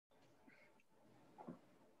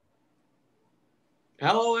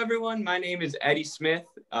Hello, everyone. My name is Eddie Smith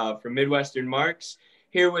from Midwestern Marks,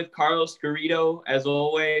 here with Carlos Garrido, as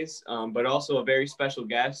always, but also a very special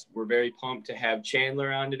guest. We're very pumped to have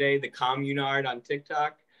Chandler on today, the Communard on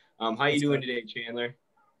TikTok. How you doing today, Chandler?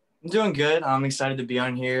 I'm doing good. I'm excited to be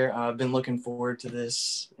on here. I've been looking forward to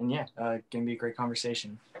this, and gonna be a great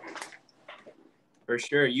conversation. For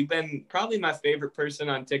sure. You've been probably my favorite person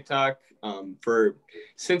on TikTok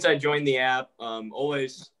since I joined the app.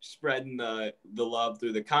 Always spreading the love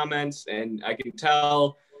through the comments, and I can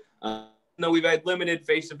tell. Though we've had limited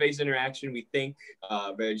face-to-face interaction, we think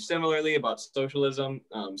very similarly about socialism.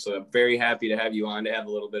 So I'm very happy to have you on to have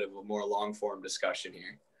a little bit of a more long-form discussion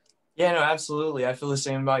here. Yeah, no, absolutely. I feel the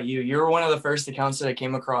same about you. You were one of the first accounts that I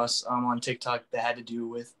came across on TikTok that had to do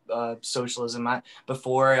with socialism.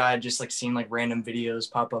 Before I had just seen random videos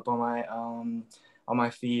pop up on my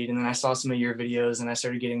feed, and then I saw some of your videos and I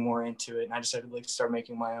started getting more into it, and I decided to start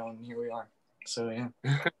making my own. And here we are. So yeah.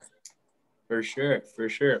 For sure.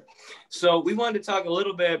 So we wanted to talk a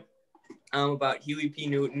little bit about Huey P.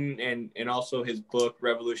 Newton and also his book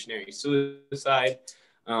Revolutionary Suicide.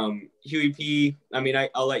 Huey P.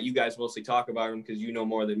 I'll let you guys mostly talk about him because you know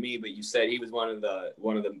more than me. But you said he was one of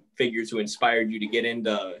the figures who inspired you to get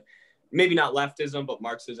into maybe not leftism but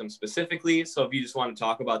Marxism specifically. So if you just want to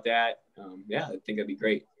talk about that, I think that'd be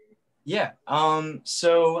great. Yeah.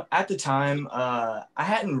 So at the time, I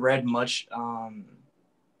hadn't read much.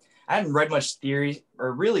 I hadn't read much theory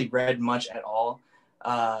or really read much at all.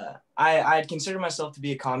 I'd consider myself to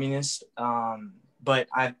be a communist, but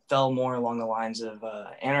I fell more along the lines of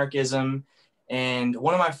anarchism. And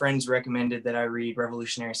one of my friends recommended that I read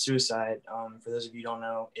Revolutionary Suicide. For those of you who don't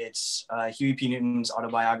know, it's Huey P. Newton's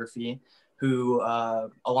autobiography, who,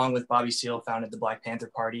 along with Bobby Seale, founded the Black Panther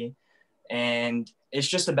Party. And it's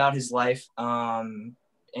just about his life. And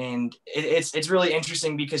it's really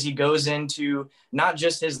interesting because he goes into not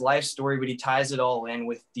just his life story, but he ties it all in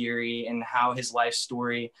with theory and how his life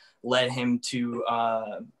story led him to,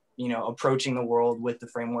 approaching the world with the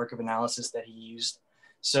framework of analysis that he used.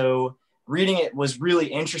 So reading it was really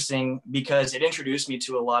interesting because it introduced me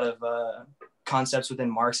to a lot of concepts within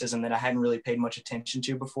Marxism that I hadn't really paid much attention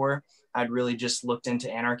to before. I'd really just looked into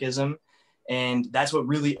anarchism. And that's what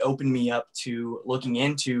really opened me up to looking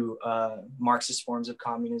into Marxist forms of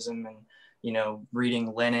communism and,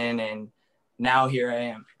 reading Lenin. And now here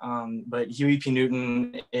I am. But Huey P.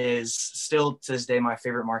 Newton is still to this day my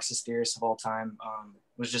favorite Marxist theorist of all time.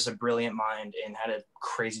 Was just a brilliant mind and had a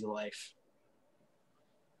crazy life.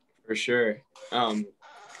 For sure.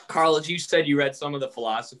 Carlos, you said you read some of the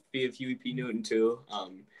philosophy of Huey P. Newton too.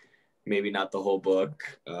 Maybe not the whole book.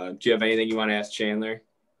 Do you have anything you want to ask Chandler?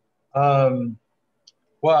 Well,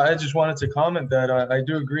 I just wanted to comment that I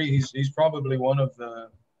do agree. He's probably one of the,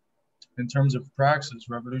 in terms of praxis,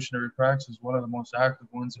 revolutionary praxis, one of the most active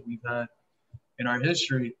ones that we've had in our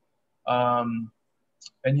history.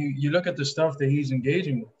 And you look at the stuff that he's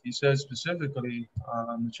engaging with. He says specifically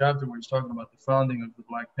in the chapter where he's talking about the founding of the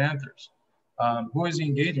Black Panthers. Who is he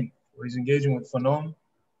engaging with? Well, he's engaging with Fanon,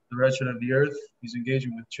 the Wretched of the Earth. He's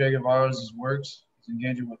engaging with Che Guevara's works. He's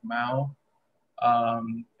engaging with Mao.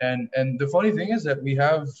 And the funny thing is that we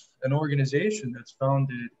have an organization that's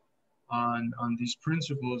founded on these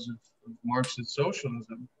principles of Marxist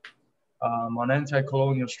socialism, on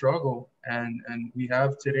anti-colonial struggle, and we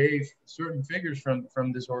have today certain figures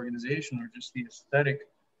from this organization, or just the aesthetic,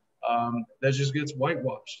 that just gets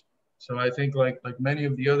whitewashed. So I think like many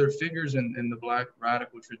of the other figures in the Black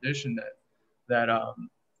radical tradition, that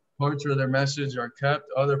parts of their message are kept,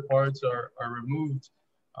 other parts are removed.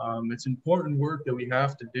 It's important work that we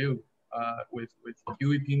have to do with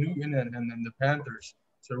Huey P. Newton and then the Panthers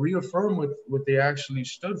to reaffirm what they actually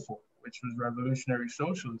stood for, which was revolutionary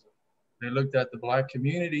socialism. They looked at the Black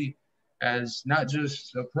community as not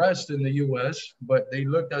just oppressed in the US, but they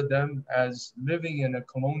looked at them as living in a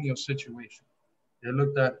colonial situation. They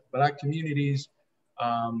looked at Black communities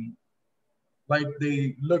like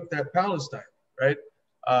they looked at Palestine, right?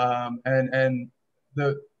 And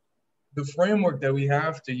the framework that we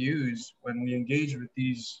have to use when we engage with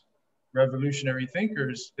these revolutionary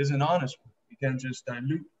thinkers is an honest one. We can't just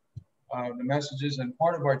dilute the messages, and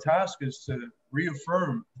part of our task is to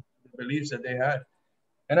reaffirm the beliefs that they had.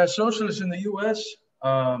 And as socialists in the US,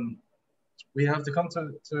 we have to come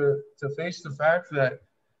to face the fact that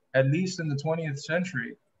at least in the 20th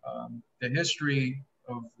century, the history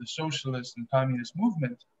of the socialist and communist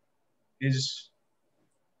movement is,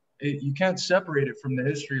 you can't separate it from the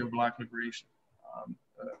history of Black liberation.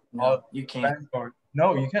 No, you can't. Vanguard.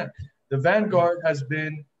 No, you can't. The vanguard has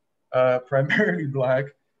been primarily Black,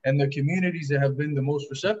 and the communities that have been the most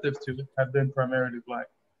receptive to it have been primarily Black.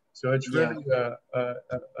 So it's Yeah. really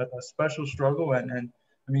a special struggle, and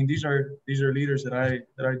I mean these are leaders that I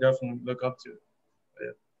definitely look up to.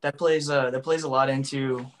 Yeah. That plays a lot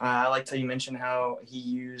into. I liked how you mentioned how he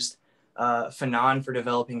used Fanon for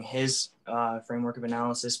developing his framework of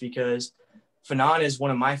analysis, because Fanon is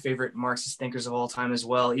one of my favorite Marxist thinkers of all time as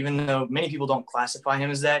well. Even though many people don't classify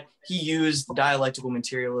him as that, he used dialectical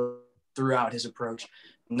material throughout his approach,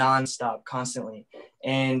 nonstop, constantly.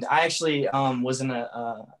 And I actually was in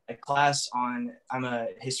a class on. I'm a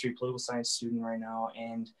history political science student right now,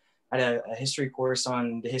 and I had a history course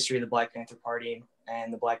on the history of the Black Panther Party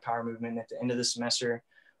and the Black Power movement. At the end of the semester,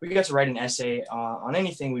 we got to write an essay on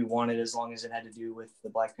anything we wanted, as long as it had to do with the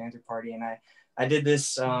Black Panther Party. And I did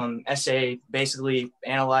this essay basically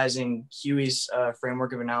analyzing Huey's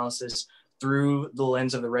framework of analysis through the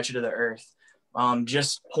lens of the wretched of the earth,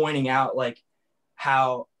 just pointing out like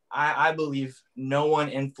how I believe no one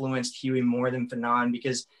influenced Huey more than Fanon,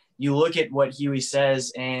 because you look at what Huey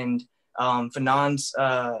says, and Fanon's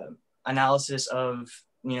analysis of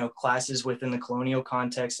classes within the colonial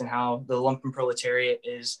context and how the lumpen proletariat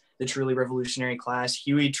is the truly revolutionary class.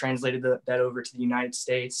 Huey translated that over to the United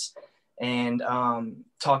States and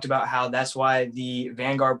talked about how that's why the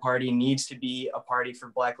Vanguard Party needs to be a party for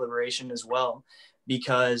Black liberation as well,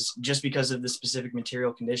 because of the specific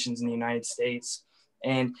material conditions in the United States.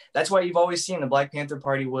 And that's why you've always seen the Black Panther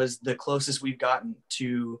Party was the closest we've gotten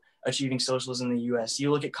to achieving socialism in the U.S. You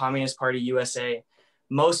look at Communist Party USA,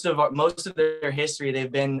 most of their history,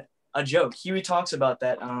 they've been a joke. Huey talks about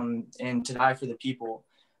that in To Die for the People,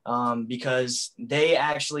 because they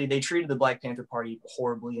treated the Black Panther Party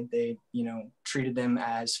horribly. They, treated them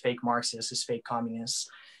as fake Marxists, as fake communists.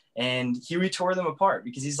 And Huey tore them apart,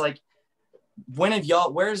 because he's like,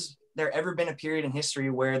 where's there ever been a period in history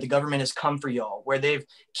where the government has come for y'all, where they've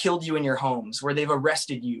killed you in your homes, where they've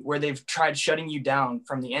arrested you, where they've tried shutting you down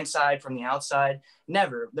from the inside, from the outside?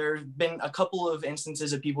 Never. There have been a couple of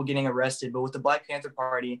instances of people getting arrested, but with the Black Panther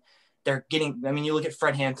Party, you look at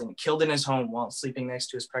Fred Hampton, killed in his home while sleeping next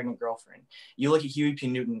to his pregnant girlfriend. You look at Huey P.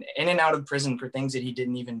 Newton, in and out of prison for things that he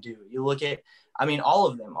didn't even do. You look at, all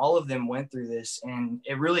of them went through this, and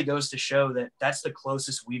it really goes to show that that's the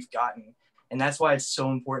closest we've gotten. And that's why it's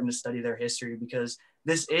so important to study their history, because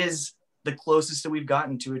this is the closest that we've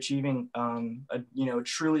gotten to achieving a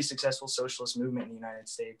truly successful socialist movement in the United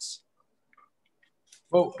States.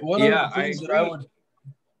 Well, one of the things that I would,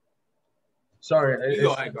 sorry,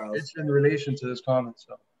 it's in relation to this comment.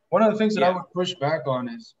 So one of the things that I would push back on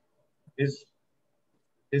is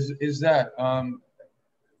that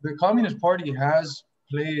the Communist Party has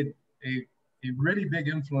played a really big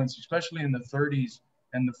influence, especially in the 30s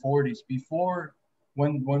and the 40s. Before,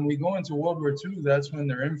 when we go into World War II, that's when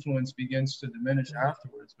their influence begins to diminish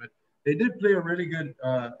afterwards. But they did play a really good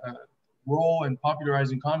role in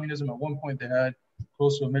popularizing communism. At one point, they had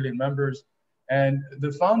close to 1 million members. And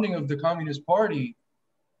the founding of the Communist Party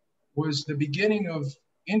was the beginning of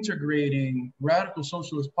integrating radical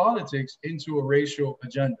socialist politics into a racial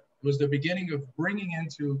agenda. It was the beginning of bringing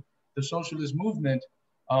into the socialist movement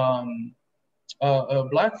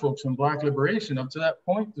Black folks and Black liberation. Up to that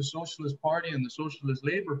point, the Socialist Party and the Socialist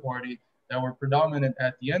Labor Party that were predominant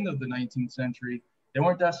at the end of the 19th century, they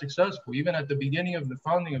weren't that successful. Even at the beginning of the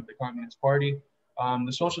founding of the Communist Party,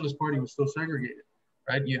 the Socialist Party was still segregated,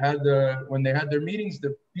 right? You had when they had their meetings,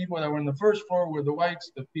 the people that were on the first floor were the whites,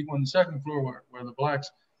 the people on the second floor were the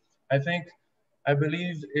Blacks. I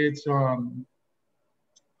believe it's,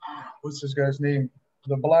 what's this guy's name?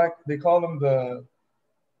 The Black, they call him the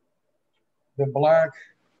Black,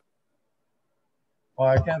 well,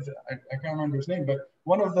 I can't remember his name, but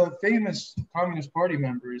one of the famous Communist Party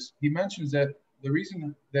members, he mentions that the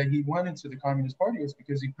reason that he went into the Communist Party was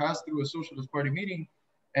because he passed through a Socialist Party meeting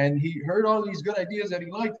and he heard all these good ideas that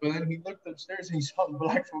he liked, but then he looked upstairs and he saw the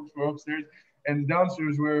Black folks were upstairs and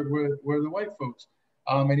downstairs were the white folks.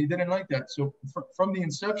 And he didn't like that. So from the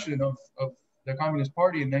inception of the Communist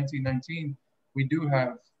Party in 1919, we do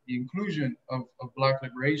have the inclusion of Black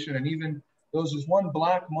liberation, and even there was this one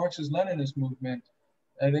Black Marxist-Leninist movement.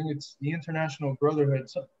 I think it's the International Brotherhood.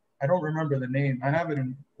 So I don't remember the name. I have it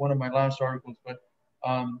in one of my last articles, but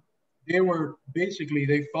they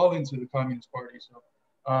fell into the Communist Party. So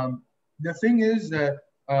the thing is that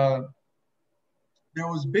there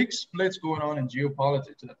was big splits going on in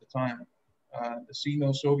geopolitics at the time. The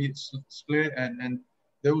Sino-Soviet split, and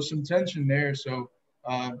there was some tension there. So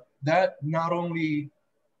that not only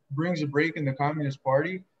brings a break in the Communist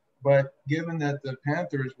Party, but given that the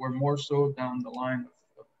Panthers were more so down the line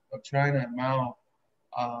of China and Mao,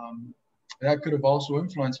 that could have also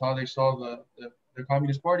influenced how they saw the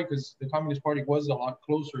Communist Party, because the Communist Party was a lot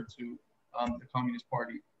closer to the Communist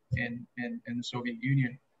Party in the Soviet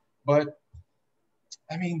Union. But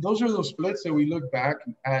I mean, those are those splits that we look back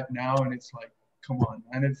at now, and it's like, come on,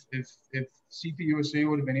 man. If CPUSA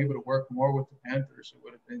would have been able to work more with the Panthers, it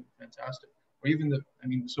would have been fantastic. Or even the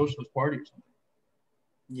Socialist Party or something.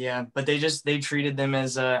 Yeah, but they treated them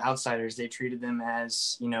as outsiders. They treated them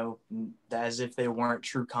as, as if they weren't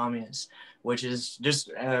true communists, which is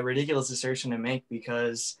just a ridiculous assertion to make,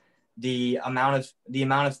 because the amount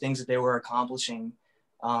of things that they were accomplishing,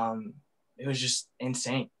 it was just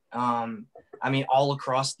insane. All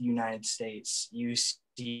across the United States, you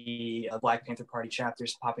see Black Panther Party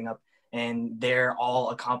chapters popping up, and they're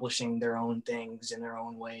all accomplishing their own things in their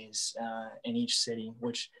own ways in each city,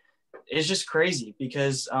 which is just crazy,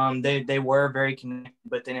 because they were very connected,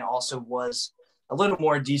 but then it also was a little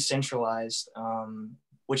more decentralized,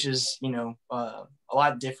 which is, a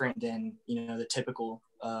lot different than, the typical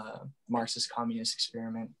Marxist communist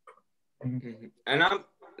experiment. Mm-hmm.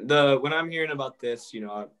 And when I'm hearing about this,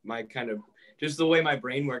 my kind of, just the way my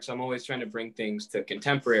brain works, I'm always trying to bring things to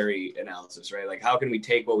contemporary analysis, right? Like, how can we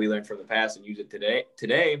take what we learned from the past and use it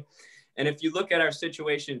today? And if you look at our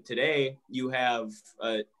situation today, you have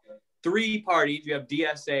three parties. You have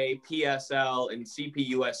DSA, PSL, and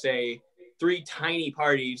CPUSA, three tiny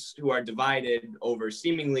parties who are divided over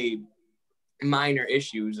seemingly minor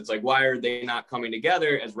issues. It's like, why are they not coming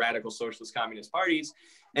together as radical socialist communist parties?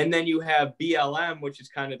 And then you have BLM, which is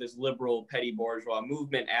kind of this liberal petty bourgeois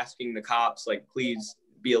movement asking the cops, like, please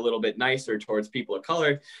be a little bit nicer towards people of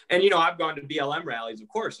color. And, I've gone to BLM rallies, of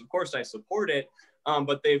course I support it.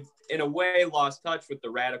 But they've, in a way, lost touch with the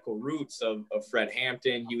radical roots of Fred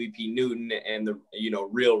Hampton, Huey P. Newton, and the,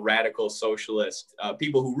 real radical socialist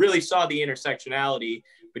people who really saw the intersectionality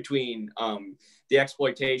between the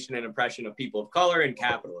exploitation and oppression of people of color and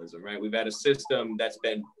capitalism, right? We've had a system that's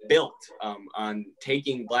been built on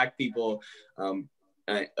taking Black people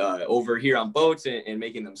over here on boats and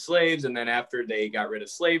making them slaves. And then after they got rid of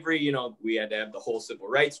slavery, we had to have the whole civil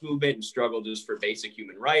rights movement and struggle just for basic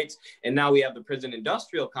human rights. And now we have the prison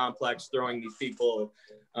industrial complex throwing these people,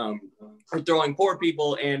 or throwing poor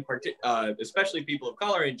people and especially people of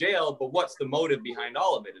color in jail. But what's the motive behind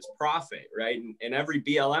all of it? Is profit, right? And every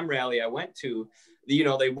BLM rally I went to,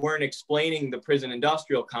 they weren't explaining the prison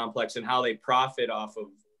industrial complex and how they profit off of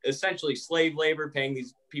essentially slave labor, paying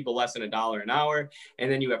these people less than $1 an hour.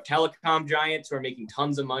 And then you have telecom giants who are making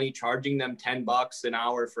tons of money, charging them $10 an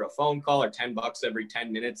hour for a phone call, or $10 every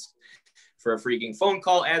 10 minutes for a freaking phone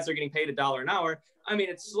call, as they're getting paid $1 an hour. I mean,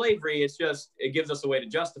 it's slavery. It's just, it gives us a way to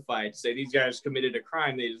justify it, to say these guys committed a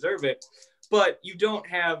crime, they deserve it. But you don't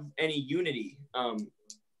have any unity.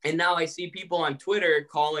 And now I see people on Twitter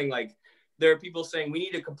calling, like, there are people saying we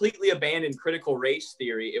need to completely abandon critical race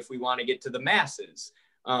theory if we want to get to the masses.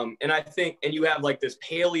 And I think, and you have like this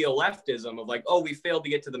paleo leftism of like, oh, we failed to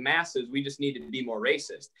get to the masses, we just need to be more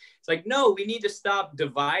racist. It's like, no, we need to stop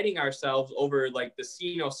dividing ourselves over like the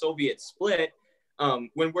Sino-Soviet split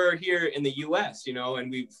when we're here in the US,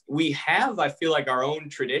 and we have, I feel like, our own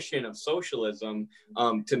tradition of socialism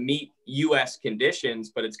to meet US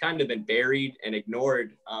conditions, but it's kind of been buried and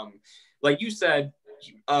ignored. Like you said,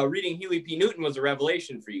 reading Huey P. Newton was a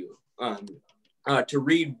revelation for you. To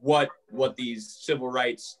read what these civil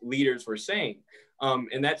rights leaders were saying.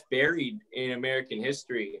 And that's buried in American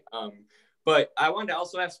history. But I wanted to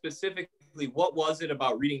also ask specifically, what was it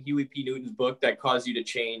about reading Huey P. Newton's book that caused you to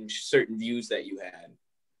change certain views that you had?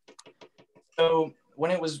 So when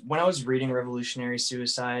I was reading Revolutionary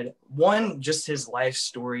Suicide, one, just his life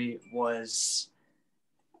story was,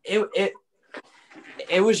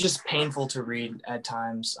 it was just painful to read at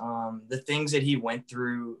times. The things that he went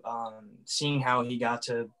through, seeing how he got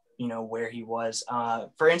to, where he was.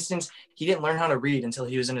 For instance, he didn't learn how to read until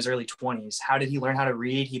he was in his early 20s. How did he learn how to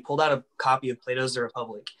read? He pulled out a copy of Plato's The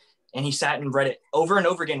Republic, and he sat and read it over and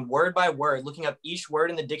over again, word by word, looking up each word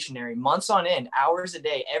in the dictionary, months on end, hours a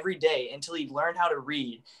day, every day, until he learned how to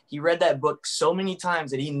read. He read that book so many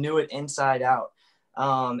times that he knew it inside out.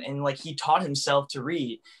 And like, he taught himself to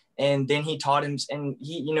read. And then he taught him, and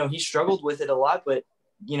he struggled with it a lot, but,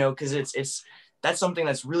 because that's something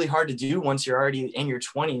that's really hard to do once you're already in your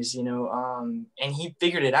 20s, and he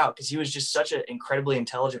figured it out because he was just such an incredibly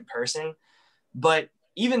intelligent person. But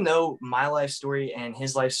even though my life story and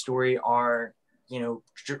his life story are,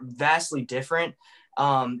 vastly different,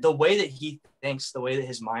 the way that he thinks, the way that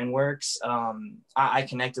his mind works, I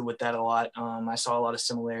connected with that a lot. I saw a lot of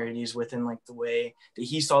similarities within like the way that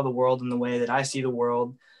he saw the world and the way that I see the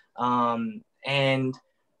world. And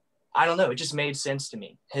I don't know, it just made sense to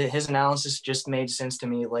me. His analysis just made sense to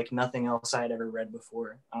me like nothing else I had ever read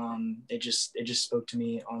before. It just spoke to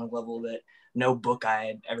me on a level that no book I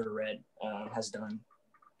had ever read has done.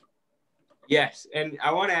 Yes, and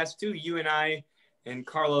I want to ask too, you and I and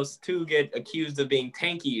Carlos too get accused of being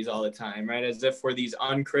tankies all the time, right? As if we're these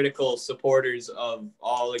uncritical supporters of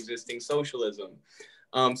all existing socialism.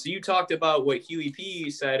 So you talked about what Huey P.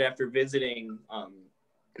 said after visiting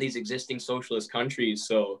these existing socialist countries.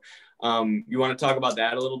 So you want to talk about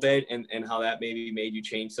that a little bit and how that maybe made you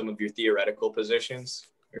change some of your theoretical positions?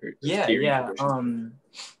 Yeah.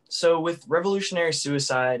 So with revolutionary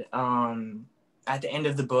suicide, at the end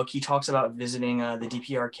of the book, he talks about visiting the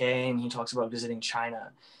DPRK, and he talks about visiting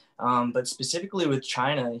China. But specifically with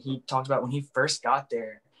China, he talked about when he first got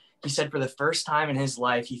there, he said for the first time in his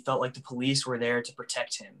life, he felt like the police were there to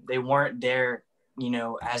protect him. They weren't there,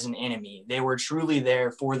 as an enemy. They were truly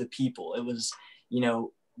there for the people. It was,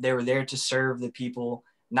 they were there to serve the people,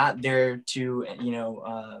 not there to,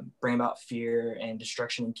 bring about fear and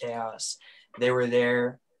destruction and chaos. They were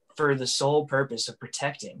there for the sole purpose of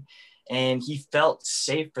protecting. And he felt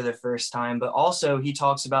safe for the first time. But also he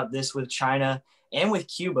talks about this with China and with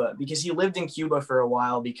Cuba, because he lived in Cuba for a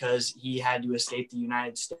while because he had to escape the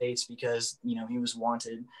United States because, he was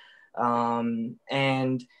wanted.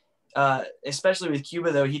 Especially with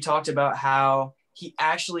Cuba, though, he talked about how he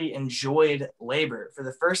actually enjoyed labor. For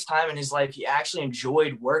the first time in his life, he actually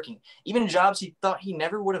enjoyed working, even jobs he thought he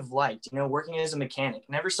never would have liked, working as a mechanic,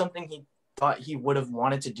 never something he thought he would have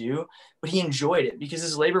wanted to do, but he enjoyed it because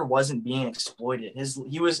his labor wasn't being exploited.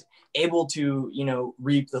 He was able to,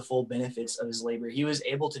 reap the full benefits of his labor. He was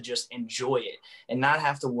able to just enjoy it and not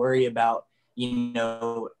have to worry about,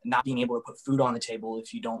 not being able to put food on the table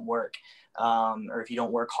if you don't work, or if you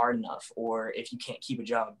don't work hard enough, or if you can't keep a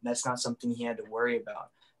job. That's not something he had to worry about.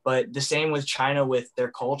 But the same with China, with their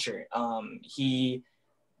culture. He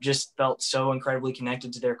just felt so incredibly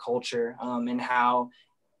connected to their culture, and how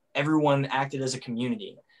everyone acted as a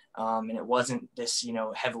community. And it wasn't this,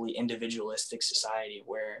 heavily individualistic society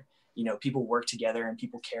where, people worked together and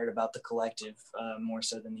people cared about the collective more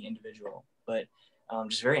so than the individual. But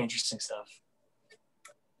just very interesting stuff.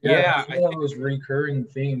 Yeah, one of those recurring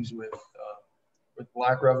themes with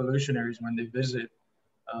Black revolutionaries when they visit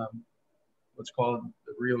what's called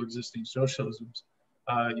the real existing socialisms.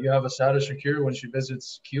 You have Asada Shakir, when she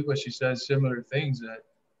visits Cuba, she says similar things that,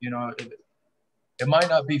 it might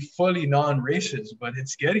not be fully non-racist, but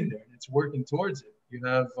it's getting there. It's working towards it. You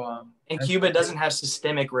have and Cuba doesn't have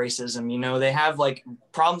systemic racism. They have like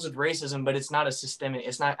problems with racism, but it's not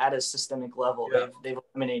at a systemic level. Yeah. They've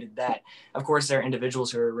eliminated that. Of course, there are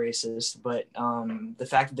individuals who are racist, but the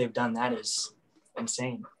fact that they've done that is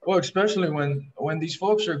insane. Well, especially when these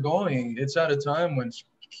folks are going, it's at a time when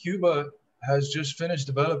Cuba has just finished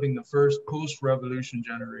developing the first post-revolution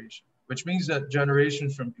generation, which means that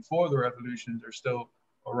generations from before the revolutions are still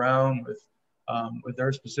around with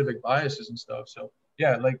their specific biases and stuff. So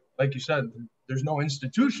yeah, like you said, there's no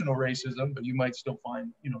institutional racism, but you might still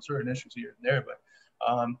find certain issues here and there. But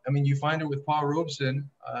you find it with Paul Robeson.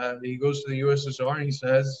 He goes to the USSR and he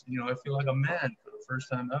says, I feel like a man for the first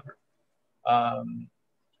time ever.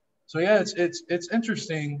 So yeah, it's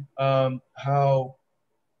interesting how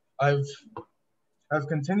I've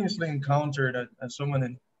continuously encountered as someone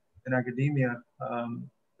in academia,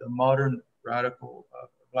 the modern radical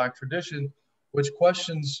Black tradition, which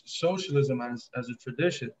questions socialism as a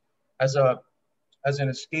tradition, as an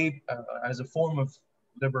escape, as a form of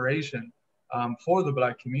liberation for the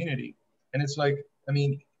Black community. And it's like,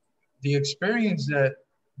 the experience that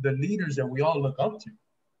the leaders that we all look up to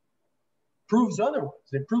proves otherwise.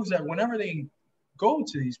 It proves that whenever they go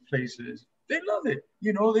to these places, they love it.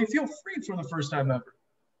 They feel free for the first time ever.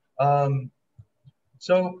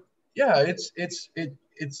 So yeah,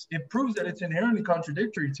 it proves that it's inherently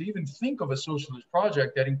contradictory to even think of a socialist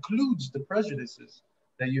project that includes the prejudices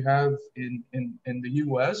that you have in the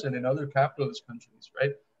U.S. and in other capitalist countries,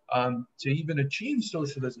 right? To even achieve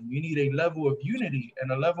socialism, you need a level of unity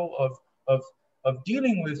and a level of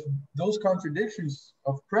dealing with those contradictions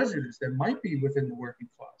of prejudice that might be within the working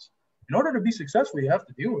class. In order to be successful, you have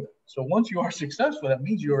to deal with it. So once you are successful, that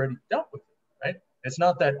means you already dealt with it, right? It's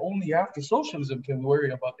not that only after socialism can we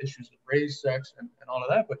worry about issues of race, sex, and all of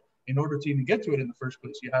that, but in order to even get to it in the first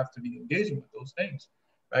place, you have to be engaging with those things,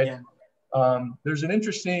 right? Yeah. There's an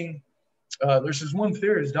interesting, there's this one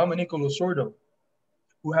theorist, Domenico Losordo,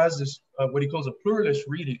 who has this, what he calls a pluralist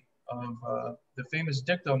reading of the famous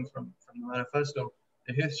dictum from the manifesto: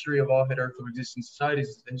 the history of all hierarchical existing societies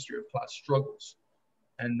is the history of class struggles.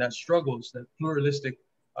 And that struggles, that pluralistic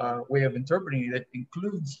way of interpreting it,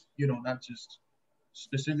 includes, not just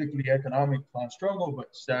specifically economic class struggle,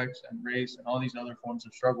 but sex and race and all these other forms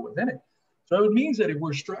of struggle within it. So it means that if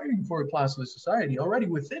we're striving for a classless society, already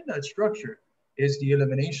within that structure is the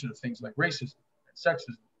elimination of things like racism and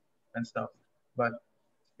sexism and stuff. But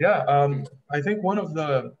yeah, I think one of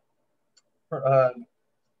the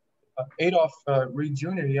Adolph Reed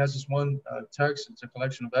Jr., he has this one text. It's a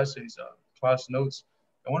collection of essays, class notes.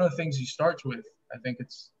 And one of the things he starts with, I think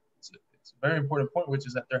it's a very important point, which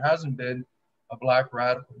is that there hasn't been a Black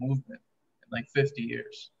radical movement in like 50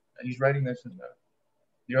 years. And he's writing this in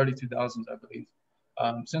the early 2000s, I believe,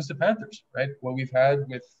 since the Panthers, right? What we've had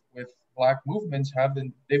with Black movements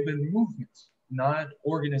they've been movements, not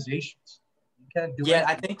organizations. You can't do Yeah,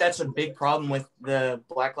 anything. I think that's a big problem with the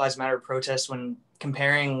Black Lives Matter protests when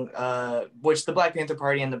comparing, which the Black Panther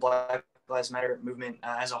Party and the Black Lives Matter movement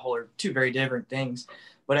as a whole are two very different things.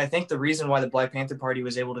 But I think the reason why the Black Panther Party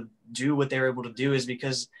was able to do what they were able to do is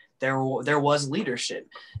because there was leadership.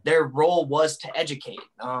 Their role was to educate.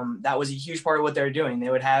 That was a huge part of what they were doing.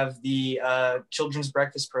 They would have the children's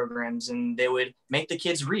breakfast programs, and they would make the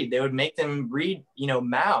kids read. They would make them read,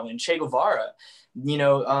 Mao and Che Guevara.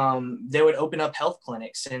 They would open up health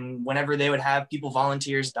clinics, and whenever they would have people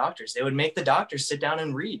volunteers, doctors, they would make the doctors sit down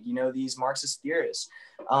and read, these Marxist theorists.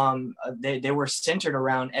 They were centered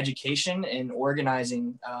around education and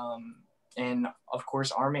organizing, and of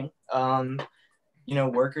course arming,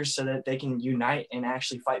 workers so that they can unite and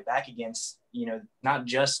actually fight back against, not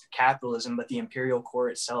just capitalism, but the imperial core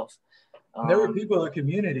itself. There were people in the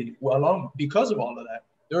community, because of all of that,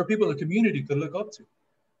 there were people the community could look up to.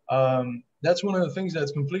 That's one of the things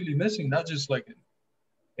that's completely missing, not just like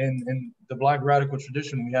in the Black radical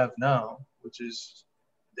tradition we have now, which is,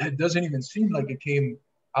 that doesn't even seem like it came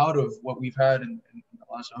out of what we've had in the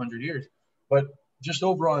last 100 years, but just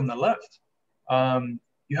overall on the left.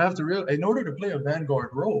 You have to in order to play a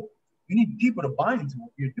vanguard role, you need people to buy into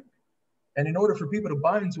what you're doing. And in order for people to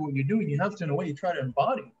buy into what you're doing, you have to, in a way, try to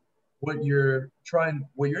embody what you're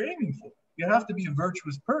aiming for. You have to be a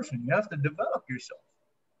virtuous person. You have to develop yourself.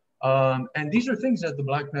 And these are things that the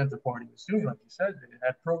Black Panther Party was doing. Like you said, they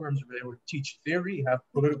had programs where they would teach theory, have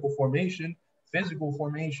political formation, physical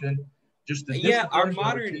formation, just the our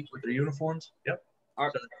modern with their uniforms. Yep.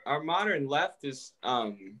 Our modern left is,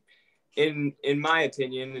 in my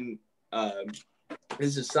opinion, and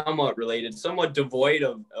this is somewhat related, somewhat devoid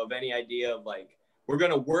of any idea of like, we're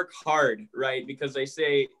going to work hard, right? Because they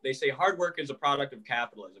say hard work is a product of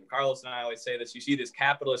capitalism. Carlos and I always say this. You see this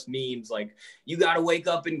capitalist memes like, you got to wake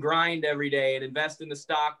up and grind every day and invest in the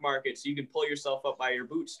stock market so you can pull yourself up by your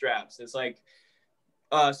bootstraps. It's like,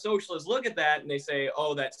 socialists look at that and they say,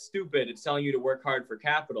 oh, that's stupid. It's telling you to work hard for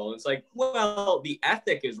capital. And it's like, well, the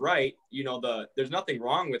ethic is right. There's nothing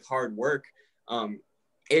wrong with hard work.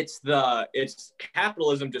 It's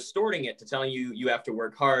capitalism distorting it to telling you have to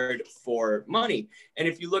work hard for money. And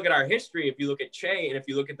if you look at our history, if you look at Che, and if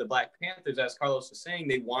you look at the Black Panthers, as Carlos was saying,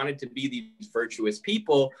 they wanted to be these virtuous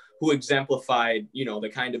people who exemplified,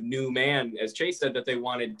 the kind of new man, as Che said, that they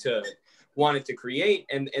wanted to create.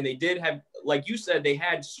 And they did have, like you said, they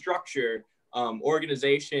had structure,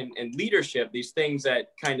 organization, and leadership, these things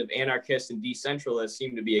that kind of anarchists and decentralists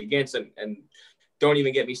seem to be against. And don't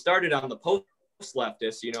even get me started on the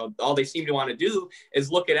post-leftists. All they seem to want to do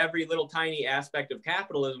is look at every little tiny aspect of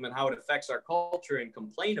capitalism and how it affects our culture and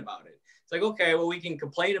complain about it. It's like, okay, well, we can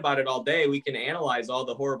complain about it all day. We can analyze all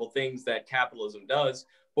the horrible things that capitalism does,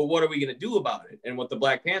 but what are we going to do about it? And what the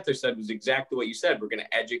Black Panther said was exactly what you said. We're going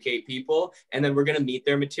to educate people, and then we're going to meet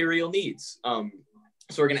their material needs. So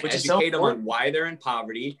we're going to educate them on why they're in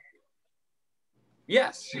poverty.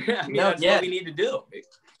 Yes. That's what we need to do.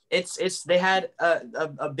 They had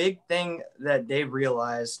a big thing that they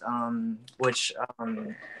realized, which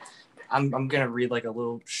I'm going to read like a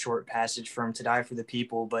little short passage from To Die for the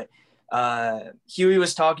People, but Huey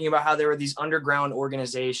was talking about how there were these underground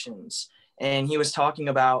organizations, and he was talking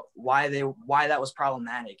about why that was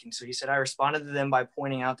problematic. And so he said, I responded to them by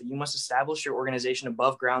pointing out that you must establish your organization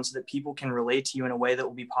above ground so that people can relate to you in a way that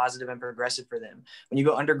will be positive and progressive for them. When you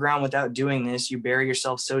go underground without doing this, you bury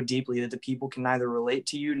yourself so deeply that the people can neither relate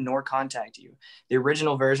to you nor contact you. The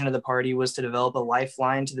original version of the party was to develop a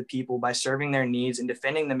lifeline to the people by serving their needs and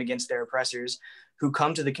defending them against their oppressors, who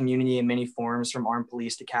come to the community in many forms, from armed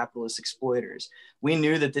police to capitalist exploiters. We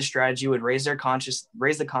knew that this strategy would raise the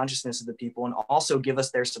consciousness of the people and also give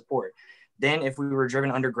us their support. Then, if we were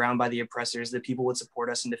driven underground by the oppressors, the people would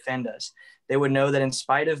support us and defend us. They would know that in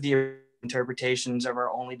spite of the interpretations of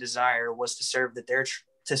our only desire was to serve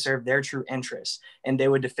their true interests, and they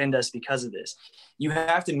would defend us because of this. You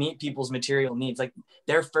have to meet people's material needs. Like,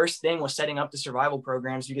 their first thing was setting up the survival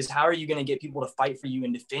programs, because how are you going to get people to fight for you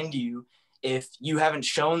and defend you if you haven't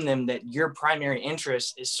shown them that your primary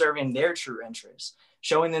interest is serving their true interests,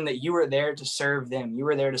 showing them that you were there to serve them, you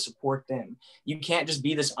were there to support them? You can't just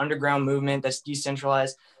be this underground movement that's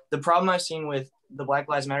decentralized. The problem I've seen with the Black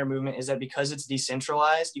Lives Matter movement is that because it's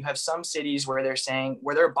decentralized, you have some cities where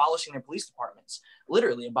they're abolishing their police departments,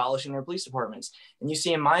 literally abolishing their police departments. And you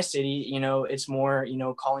see in my city, it's more,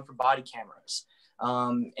 calling for body cameras.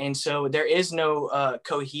 And so there is no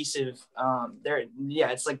cohesive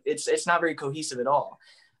it's not very cohesive at all.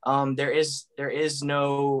 There is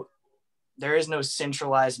no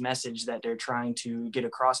centralized message that they're trying to get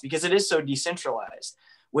across because it is so decentralized,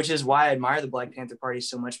 which is why I admire the Black Panther Party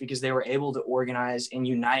so much, because they were able to organize and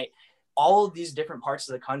unite all of these different parts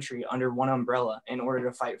of the country under one umbrella in order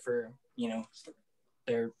to fight for,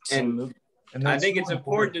 their same movement. And I think it's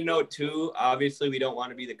important to note too, obviously we don't want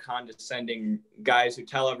to be the condescending guys who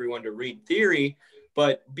tell everyone to read theory,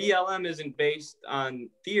 but BLM isn't based on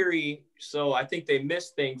theory. So I think they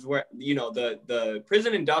miss things where, the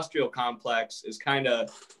prison industrial complex is kind of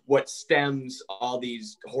what stems all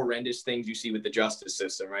these horrendous things you see with the justice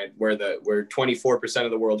system, right? Where 24%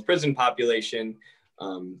 of the world's prison population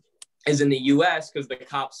is in the US because the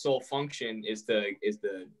cops' sole function is the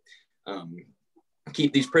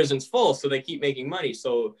keep these prisons full so they keep making money.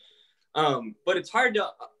 So but it's hard to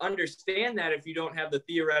understand that if you don't have the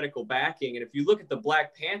theoretical backing. And if you look at the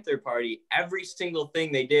Black Panther Party, every single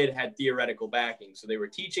thing they did had theoretical backing. So they were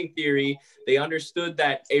teaching theory. They understood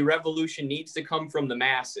that a revolution needs to come from the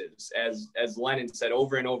masses, as Lenin said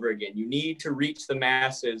over and over again. You need to reach the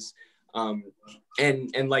masses.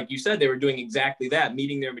 And like you said, they were doing exactly that,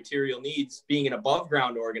 meeting their material needs, being an above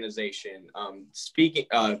ground organization,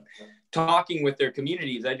 talking with their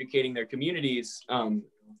communities, educating their communities,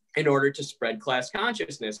 in order to spread class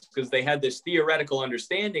consciousness, because they had this theoretical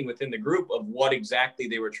understanding within the group of what exactly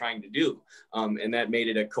they were trying to do. And that made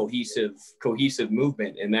it a cohesive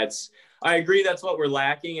movement. And I agree, that's what we're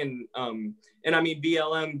lacking. And I mean,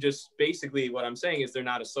 BLM, just basically what I'm saying is they're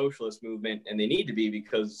not a socialist movement, and they need to be,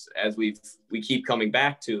 because as we keep coming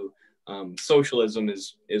back to, socialism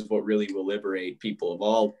is what really will liberate people of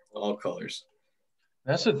all colors.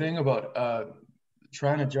 That's the thing about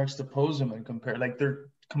trying to juxtapose them and compare, like they're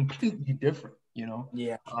completely different,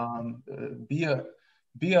 Yeah.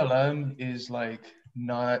 BLM is like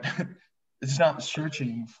not it's not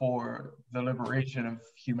searching for the liberation of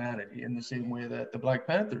humanity in the same way that the Black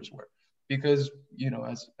Panthers were, because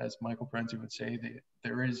as Michael Prenti would say,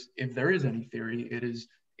 if there is any theory, it is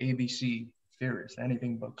ABC theories,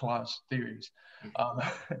 anything but class theories.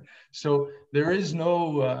 So there is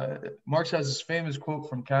no Marx has this famous quote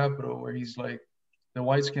from Capital where he's like, the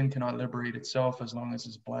white skin cannot liberate itself as long as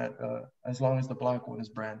the black one is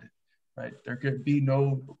branded, right? There could be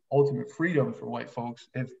no ultimate freedom for white folks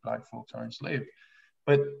if black folks are enslaved.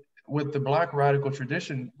 But what the Black radical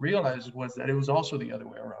tradition realized was that it was also the other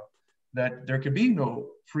way around, that there could be no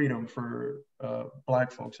freedom for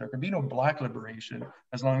black folks. There could be no black liberation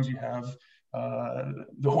as long as you have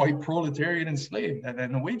the white proletariat enslaved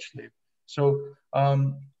and the wage slave. So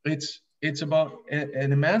it's about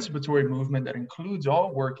an emancipatory movement that includes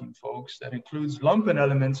all working folks, that includes lumpen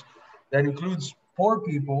elements, that includes poor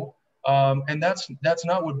people. And that's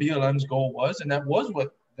not what BLM's goal was. And that was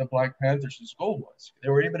what the Black Panthers' goal was. They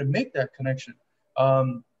were able to make that connection.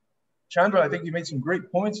 Chandra, I think you made some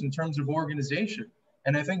great points in terms of organization.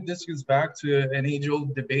 And I think this goes back to an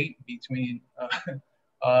age-old debate between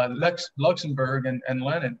Luxemburg and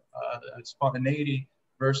Lenin, spontaneity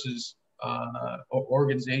versus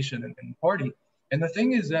organization and party. And the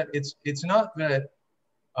thing is that it's not that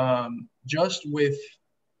just with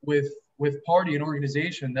party and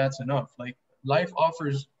organization that's enough. Like, life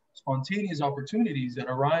offers spontaneous opportunities that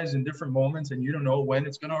arise in different moments, and you don't know when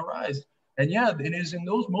it's going to arise. And yeah, it is in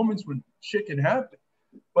those moments when shit can happen.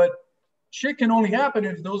 But shit can only happen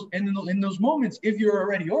in those moments if you're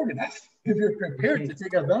already organized, if you're prepared to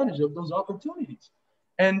take advantage of those opportunities.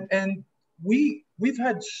 And we've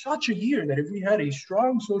had such a year that if we had a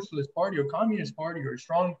strong socialist party or communist party or a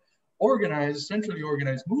strong organized, centrally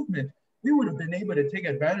organized movement, we would have been able to take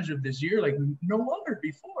advantage of this year like no other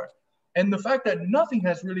before. And the fact that nothing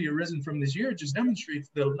has really arisen from this year just demonstrates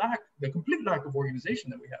the complete lack of organization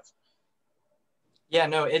that we have. Yeah,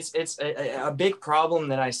 no, it's a big problem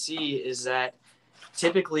that I see is that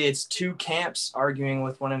typically it's two camps arguing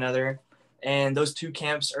with one another. And those two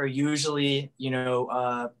camps are usually,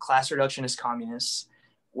 class reductionist communists,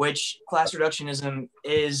 which class reductionism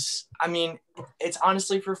is, it's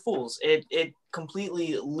honestly for fools. It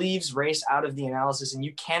completely leaves race out of the analysis, and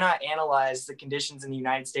you cannot analyze the conditions in the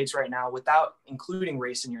United States right now without including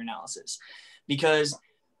race in your analysis. Because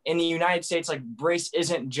in the United States,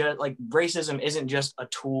 racism isn't just a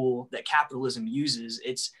tool that capitalism uses.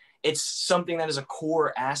 It's something that is a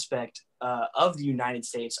core aspect of the United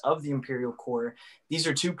States, of the imperial core. These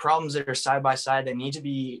are two problems that are side by side that need to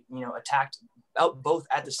be, attacked out both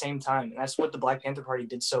at the same time. And that's what the Black Panther Party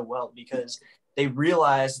did so well, because they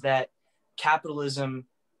realized that capitalism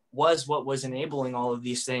was what was enabling all of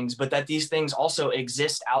these things, but that these things also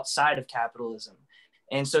exist outside of capitalism.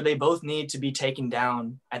 And so they both need to be taken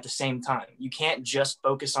down at the same time. You can't just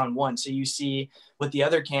focus on one. So you see with the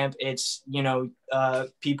other camp, it's,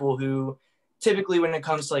 people who typically, when it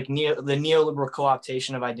comes to like the neoliberal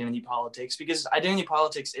co-optation of identity politics, because identity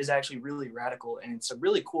politics is actually really radical and it's a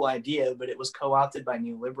really cool idea, but it was co-opted by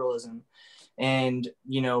neoliberalism. And,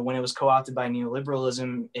 when it was co-opted by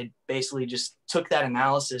neoliberalism, it basically just took that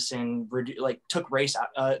analysis and took class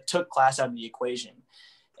out of the equation.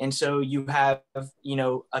 And so you have,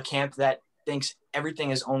 a camp that thinks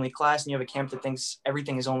everything is only class, and you have a camp that thinks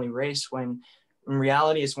everything is only race, when in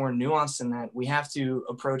reality it's more nuanced than that. We have to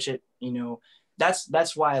approach it,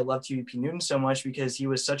 that's why I loved Huey P. Newton so much, because he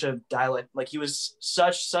was such a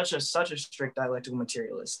such a strict dialectical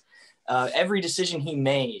materialist. Every decision he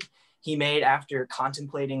made after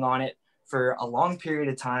contemplating on it for a long period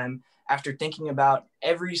of time, after thinking about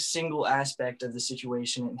every single aspect of the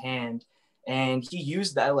situation at hand. And he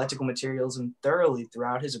used dialectical materialism thoroughly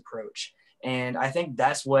throughout his approach. And I think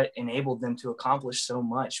that's what enabled them to accomplish so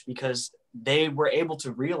much, because they were able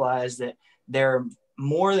to realize that there's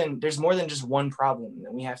more than just one problem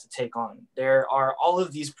that we have to take on. There are all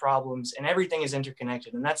of these problems and everything is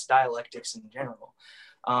interconnected, and that's dialectics in general.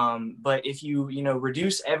 But if you,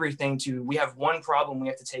 reduce everything to, we have one problem we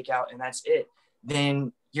have to take out and that's it,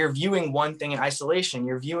 then you're viewing one thing in isolation.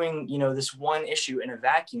 You're viewing, this one issue in a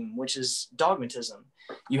vacuum, which is dogmatism.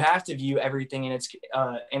 You have to view everything in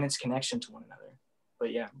its connection to one another.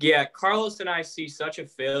 But yeah. Yeah, Carlos and I see such a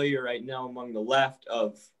failure right now among the left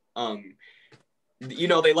of,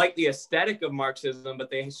 they like the aesthetic of Marxism, but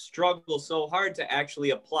they struggle so hard to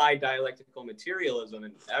actually apply dialectical materialism.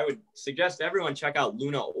 And I would suggest everyone check out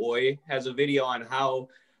Luna Oy, has a video on how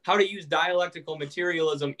to use dialectical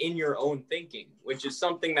materialism in your own thinking, which is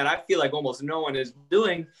something that I feel like almost no one is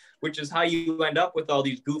doing, which is how you end up with all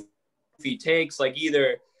these goofy takes, like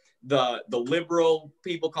either the liberal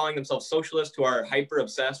people calling themselves socialists who are hyper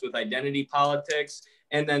obsessed with identity politics,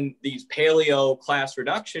 and then these paleo class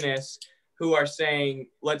reductionists who are saying,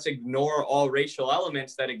 let's ignore all racial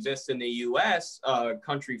elements that exist in the US, a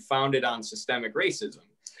country founded on systemic racism.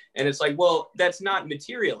 And it's like, well, that's not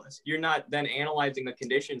materialist. You're not then analyzing the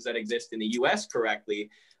conditions that exist in the US correctly,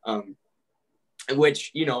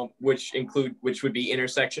 which would be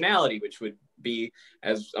intersectionality, which would be,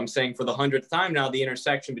 as I'm saying for the 100th time now, the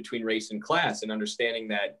intersection between race and class, and understanding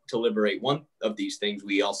that to liberate one of these things,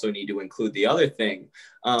 we also need to include the other thing.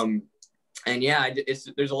 And yeah,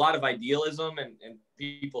 there's a lot of idealism, and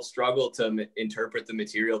people struggle to interpret the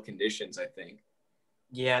material conditions, I think.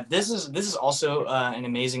 Yeah, this is also an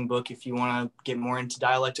amazing book if you want to get more into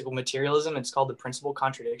dialectical materialism. It's called The Principal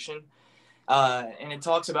Contradiction, and it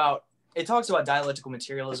talks about dialectical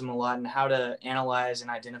materialism a lot and how to analyze and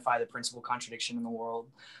identify the principal contradiction in the world.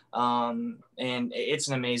 And it's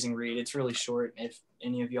an amazing read. It's really short if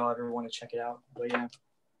any of y'all ever want to check it out. But yeah,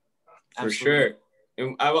 absolutely. For sure.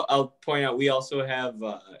 And I'll point out, we also have,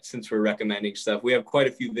 since we're recommending stuff, we have quite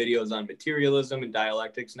a few videos on materialism and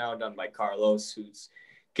dialectics now done by Carlos, who's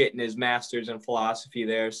getting his master's in philosophy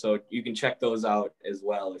there. So you can check those out as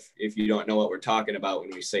well if you don't know what we're talking about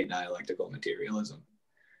when we say dialectical materialism.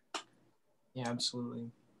 Yeah, absolutely.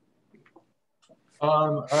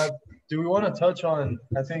 Do we want to touch on,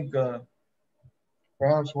 I think,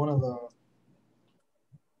 perhaps one of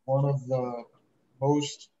the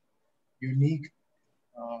most unique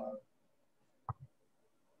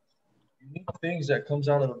things that comes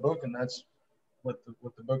out of the book, and that's what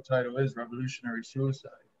the book title is, Revolutionary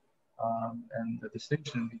Suicide, and the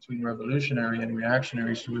distinction between revolutionary and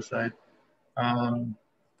reactionary suicide. Do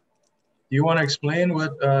you want to explain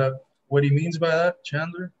what he means by that,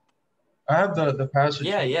 Chandler? I have the passage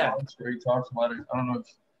where he talks about it. I don't know if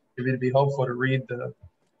it'd be helpful to read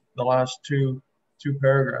the last two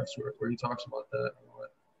paragraphs where he talks about that.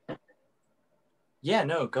 Yeah,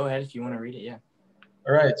 no, go ahead if you want to read it. Yeah.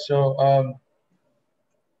 All right. So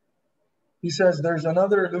he says, there's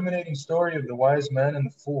another illuminating story of the wise man and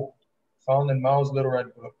the fool found in Mao's Little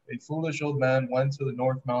Red Book. A foolish old man went to the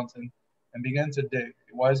North Mountain and began to dig.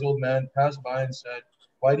 A wise old man passed by and said,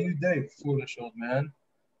 why do you dig, foolish old man?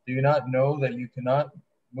 Do you not know that you cannot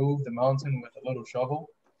move the mountain with a little shovel?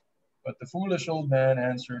 But the foolish old man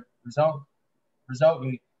answered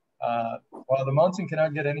resolutely, while the mountain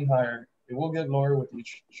cannot get any higher, it will get lower with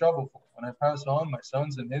each shovelful. When I pass on, my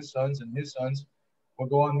sons and his sons and his sons will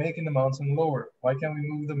go on making the mountain lower. Why can't we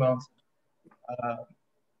move the mountain?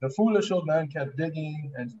 The foolish old man kept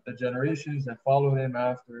digging, and the generations that followed him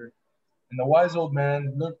after And the wise old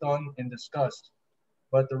man looked on in disgust.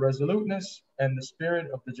 But the resoluteness and the spirit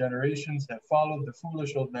of the generations that followed the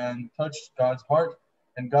foolish old man touched God's heart,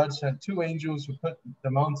 and God sent two angels who put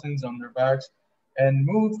the mountains on their backs and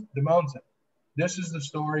moved the mountain. This is the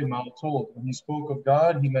story Mao told. When he spoke of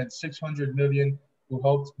God, he meant 600 million who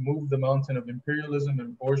helped move the mountain of imperialism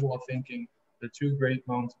and bourgeois thinking, the two great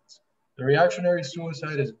mountains. The reactionary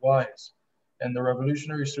suicide is wise, and the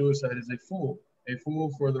revolutionary suicide is a fool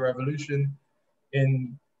for the revolution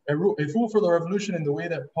in a fool for the revolution in the way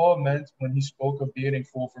that Paul meant when he spoke of being a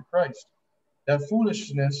fool for Christ. That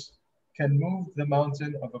foolishness can move the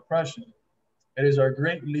mountain of oppression. It is our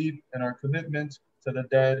great leap and our commitment to the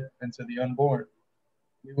dead and to the unborn.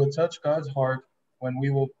 We will touch God's heart when we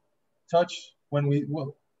will touch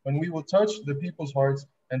the people's hearts,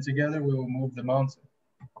 and together we will move the mountain.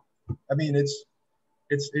 I mean, it's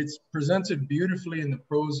presented beautifully in the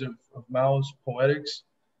prose of Mao's poetics.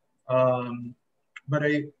 But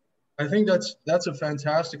I think that's a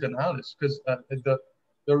fantastic analysis, because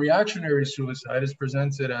the reactionary suicide is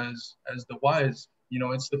presented as the wise. You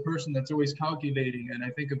know, it's the person that's always calculating. And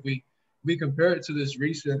I think if we compare it to this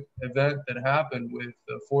recent event that happened with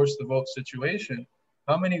the forced to vote situation,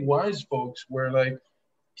 how many wise folks were like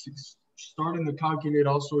starting to calculate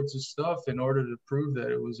all sorts of stuff in order to prove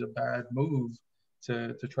that it was a bad move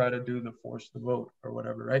to try to do the forced to vote or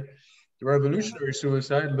whatever, right? The revolutionary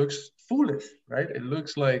suicide looks foolish, right? It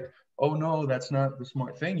looks like, oh no, that's not the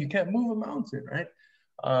smart thing. You can't move a mountain, right?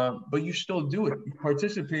 But you still do it. You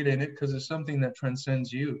participate in it because it's something that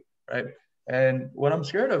transcends you, right? And what I'm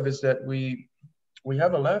scared of is that we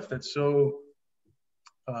have a left that's so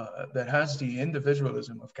that has the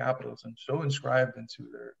individualism of capitalism so inscribed into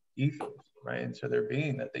their ethos, right, into their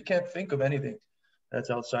being, that they can't think of anything that's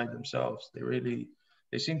outside themselves.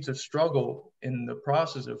 They seem to struggle in the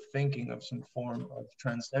process of thinking of some form of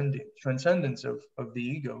transcendence of the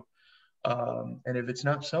ego. And if it's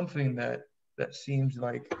not something that seems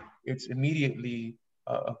like it's immediately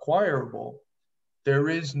acquirable, there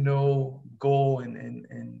is no goal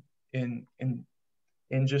in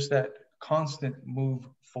just that constant move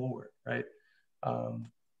forward, right? I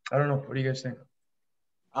don't know. What do you guys think?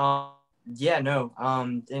 Yeah, no.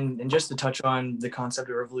 And just to touch on the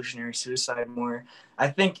concept of revolutionary suicide more, I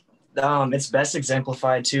think it's best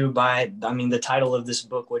exemplified too by, I mean, the title of this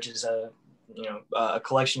book, which is a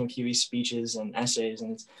collection of Huey's speeches and essays,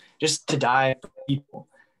 and it's just to die for people.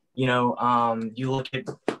 You know, you look at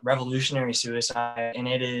revolutionary suicide, and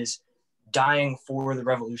it is dying for the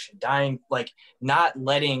revolution, dying, like not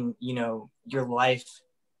letting, you know, your life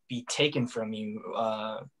be taken from you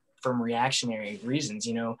from reactionary reasons,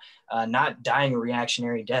 you know, not dying a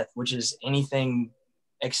reactionary death, which is anything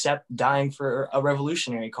except dying for a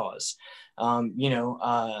revolutionary cause.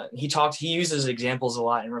 He uses examples a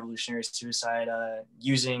lot in revolutionary suicide,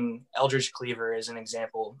 using Eldridge Cleaver as an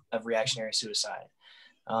example of reactionary suicide.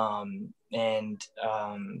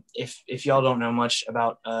 If y'all don't know much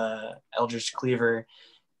about Eldridge Cleaver,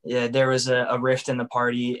 yeah, there was a rift in the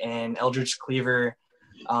party, and Eldridge Cleaver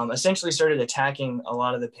essentially started attacking a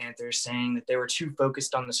lot of the Panthers, saying that they were too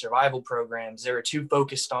focused on the survival programs. They were too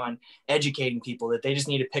focused on educating people, that they just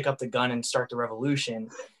need to pick up the gun and start the revolution.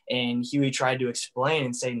 And Huey tried to explain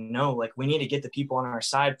and say, no, like, we need to get the people on our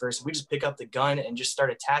side first. If we just pick up the gun and just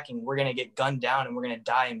start attacking, we're going to get gunned down and we're going to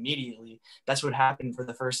die immediately. That's what happened for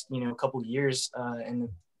the first, couple of years in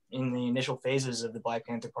the initial phases of the Black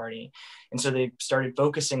Panther Party. And so they started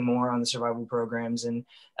focusing more on the survival programs. And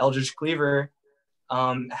Eldridge Cleaver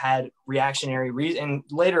had reactionary reason, and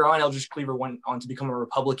later on Eldridge Cleaver went on to become a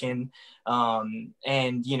Republican,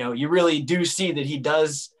 and you really do see that he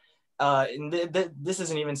does, and this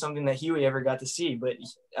isn't even something that Huey ever got to see, but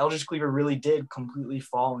Eldridge Cleaver really did completely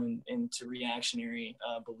fall into reactionary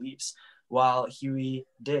beliefs, while Huey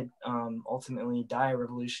did ultimately die a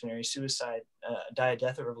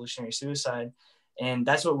death of revolutionary suicide. And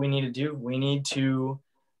that's what we need to do. We need to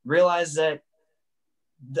realize that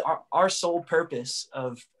our sole purpose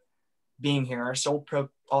of being here, our sole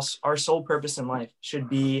purpose in life should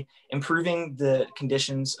be improving the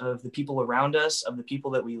conditions of the people around us, of the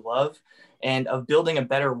people that we love, and of building a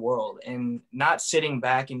better world, and not sitting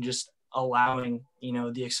back and just allowing,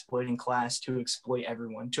 the exploiting class to exploit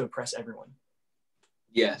everyone, to oppress everyone.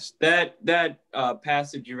 Yes, that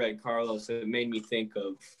passage you read, Carlos, it made me think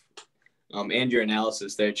of, and your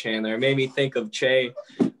analysis there, Chandler. It made me think of Che,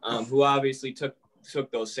 who obviously took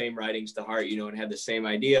those same writings to heart, and had the same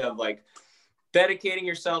idea of, like, dedicating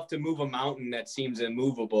yourself to move a mountain that seems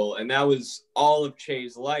immovable. And that was all of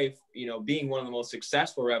Che's life, you know, being one of the most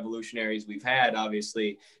successful revolutionaries we've had.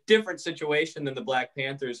 Obviously, different situation than the Black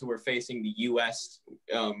Panthers, who were facing the U.S.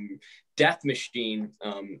 Death machine.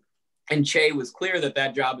 And Che was clear that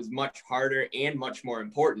that job is much harder and much more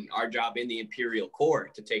important, our job in the imperial core,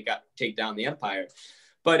 to take down the empire.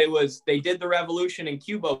 But they did the revolution in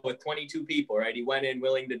Cuba with 22 people, right? He went in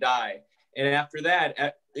willing to die. And after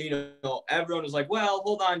that, you know, everyone was like, well,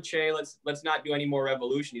 hold on, Che, let's not do any more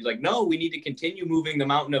revolution. He's like, no, we need to continue moving the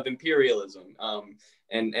mountain of imperialism.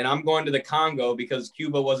 And I'm going to the Congo because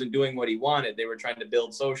Cuba wasn't doing what he wanted. They were trying to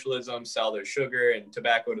build socialism, sell their sugar and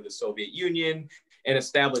tobacco to the Soviet Union, and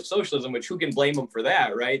establish socialism, which who can blame them for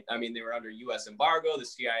that, right? I mean, they were under U.S. embargo. The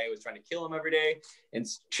CIA was trying to kill them every day. And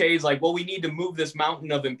Che's like, well, we need to move this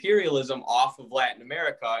mountain of imperialism off of Latin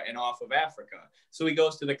America and off of Africa. So he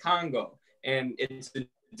goes to the Congo, and it's a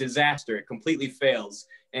disaster. It completely fails.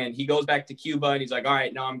 And he goes back to Cuba, and he's like, all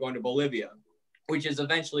right, now I'm going to Bolivia, which is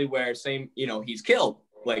eventually where he's killed.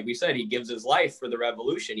 Like we said, he gives his life for the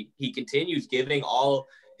revolution. He continues giving all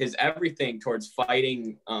his everything towards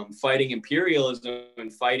fighting imperialism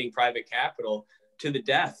and fighting private capital to the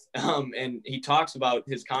death. And he talks about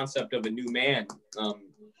his concept of a new man,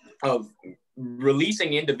 of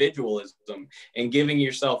releasing individualism and giving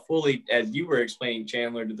yourself fully, as you were explaining,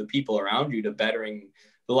 Chandler, to the people around you, to bettering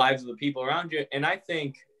the lives of the people around you. And I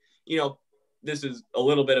think, you know, this is a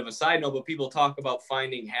little bit of a side note, but people talk about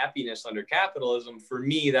finding happiness under capitalism. For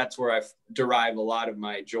me, that's where I derive a lot of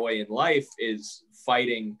my joy in life, is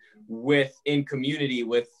fighting in community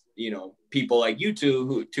with, you know, people like you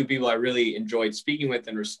two people I really enjoyed speaking with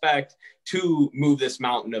and respect, to move this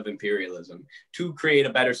mountain of imperialism, to create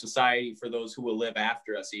a better society for those who will live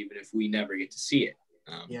after us, even if we never get to see it.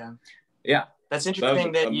 Yeah. That's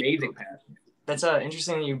interesting. Amazing path. That's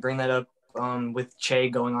interesting that you bring that up, with Che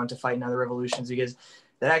going on to fight in other revolutions, because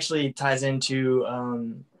that actually ties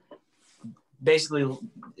into basically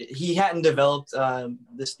he hadn't developed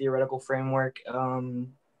this theoretical framework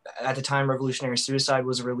at the time revolutionary suicide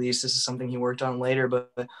was released. This is something he worked on later,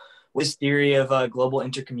 but with theory of global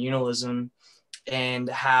intercommunalism, and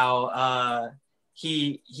how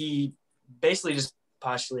he basically just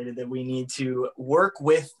postulated that we need to work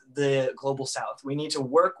with the global South. We need to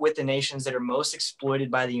work with the nations that are most exploited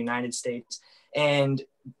by the United States. And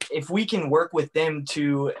if we can work with them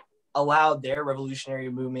to allow their revolutionary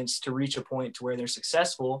movements to reach a point to where they're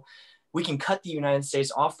successful, we can cut the United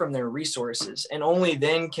States off from their resources. And only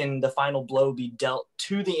then can the final blow be dealt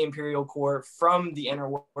to the imperial core from the inner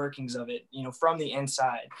workings of it, you know, from the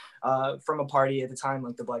inside, from a party at the time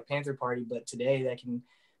like the Black Panther Party. But today that can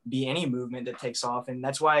be any movement that takes off. And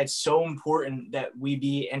that's why it's so important that we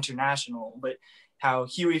be international. But how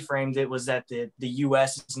Huey framed it was that the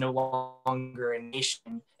U.S. is no longer a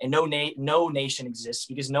nation, and no nation exists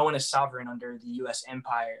because no one is sovereign under the U.S.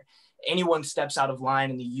 empire. Anyone steps out of line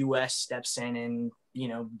and the U.S. steps in and, you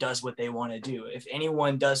know, does what they want to do. If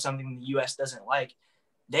anyone does something the U.S. doesn't like,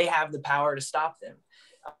 they have the power to stop them.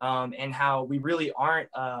 And how we really aren't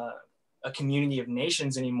a community of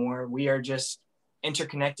nations anymore. We are just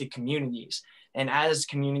interconnected communities. And as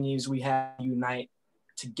communities, we have to unite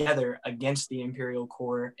together against the imperial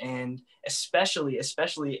core, and especially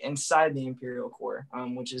inside the imperial core,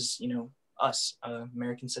 which is, you know, us,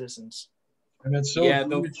 American citizens. And it's so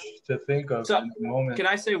huge to think of in the moment. Can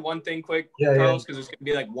I say one thing quick, Carlos? Because it's going to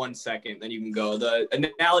be like 1 second, then you can go. The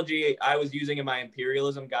analogy I was using in my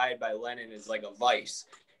imperialism guide by Lenin is like a vice.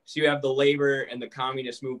 So you have the labor and the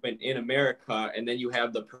communist movement in America, and then you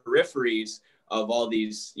have the peripheries of all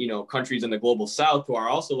these, you know, countries in the global South who are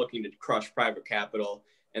also looking to crush private capital.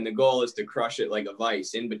 And the goal is to crush it like a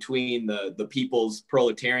vice in between the people's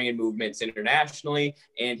proletarian movements internationally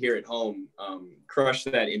and here at home, crush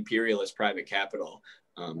that imperialist private capital.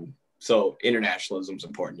 So internationalism is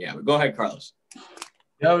important. Yeah, but go ahead, Carlos.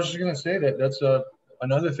 Yeah, I was just going to say that's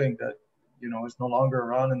another thing that, you know, is no longer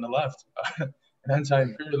around in the left, an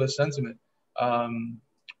anti-imperialist sentiment.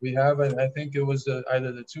 We have, I think it was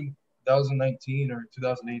either the 2019 or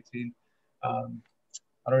 2018. I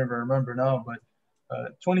don't even remember now, but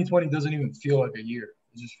 2020 doesn't even feel like a year.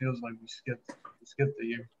 It just feels like we skipped a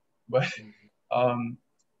year. But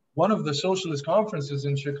one of the socialist conferences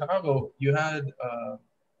in Chicago, you had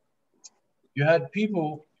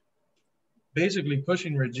people basically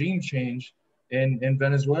pushing regime change in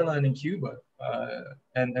Venezuela and in Cuba.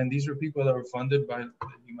 And these were people that were funded by the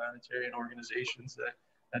humanitarian organizations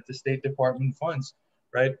that the State Department funds,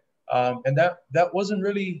 right? And that wasn't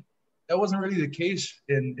really the case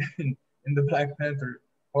in the Black Panther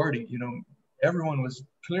Party. You know, everyone was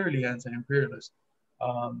clearly anti-imperialist.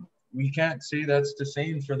 we can't say that's the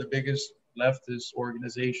same for the biggest leftist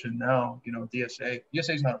organization now. You know, DSA.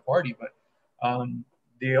 DSA is not a party, but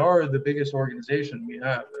they are the biggest organization we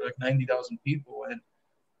have. They're like 90,000 people, and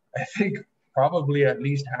I think probably at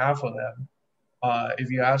least half of them, if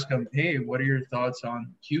you ask them, hey, what are your thoughts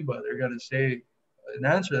on Cuba? They're going to say an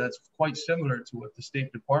answer that's quite similar to what the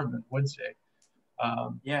State Department would say.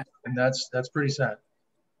 Yeah. And that's pretty sad.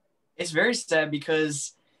 It's very sad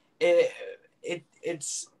because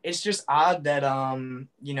it's just odd that,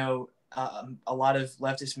 you know, a lot of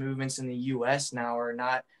leftist movements in the U.S. now are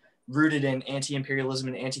not rooted in anti-imperialism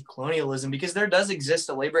and anti-colonialism, because there does exist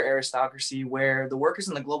a labor aristocracy where the workers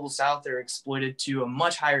in the global South are exploited to a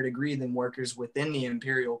much higher degree than workers within the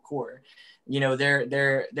imperial core. You know,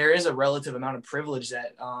 there is a relative amount of privilege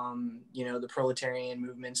that, you know, the proletarian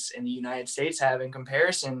movements in the United States have in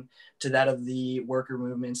comparison to that of the worker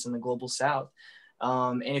movements in the global South.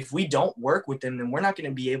 And if we don't work with them, then we're not going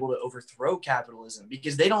to be able to overthrow capitalism,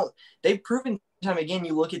 because they've proven time again,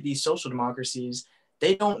 you look at these social democracies,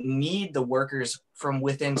 they don't need the workers from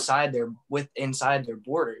within their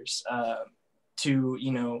borders to,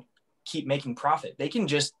 you know, keep making profit. They can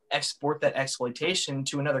just export that exploitation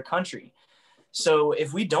to another country. So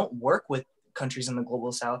if we don't work with countries in the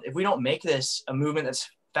global South, if we don't make this a movement that's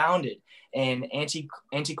founded in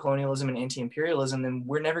anti-colonialism and anti-imperialism, then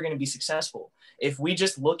we're never going to be successful. If we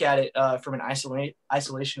just look at it from an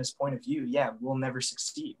isolationist point of view, yeah, we'll never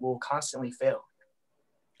succeed. We'll constantly fail.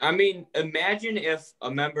 I mean, imagine if a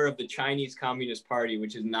member of the Chinese Communist Party,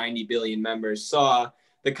 which is 90 billion members, saw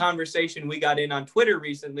the conversation we got in on Twitter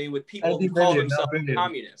recently with people who call themselves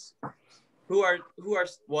communists. Who are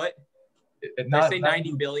what? Did I say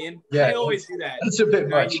 90 billion? Yeah, I always do that. That's a bit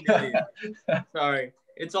much. Sorry.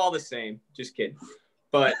 It's all the same. Just kidding.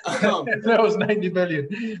 But that was 90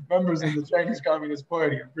 billion members of the Chinese Communist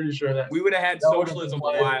Party. I'm pretty sure that we would have had socialism a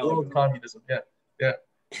while ago. Communism. Yeah. Yeah.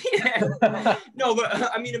 No,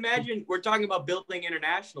 but I mean, imagine we're talking about building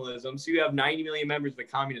internationalism. So you have 90 million members of the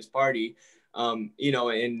Communist Party, you know,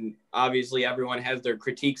 and obviously everyone has their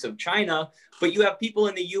critiques of China, but you have people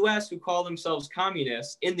in the U.S. who call themselves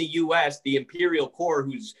communists in the U.S., the imperial core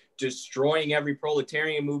who's destroying every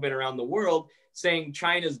proletarian movement around the world, saying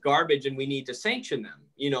China's garbage and we need to sanction them.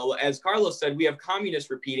 You know, as Carlos said, we have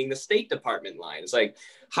communists repeating the State Department line. It's like,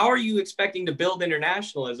 how are you expecting to build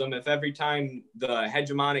internationalism if every time the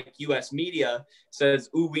hegemonic U.S. media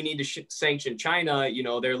says, ooh, we need to sanction China, you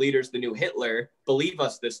know, their leader's the new Hitler, believe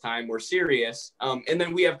us this time, we're serious. And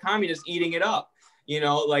then we have communists eating it up. You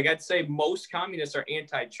know, like I'd say most communists are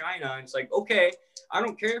anti-China. And it's like, okay, I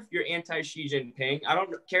don't care if you're anti-Xi Jinping. I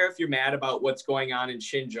don't care if you're mad about what's going on in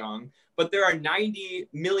Xinjiang. But there are 90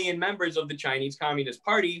 million members of the Chinese Communist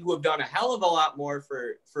Party who have done a hell of a lot more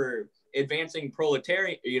for advancing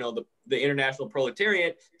proletariat, you know, the international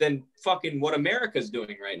proletariat than fucking what America's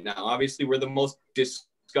doing right now. Obviously, we're the most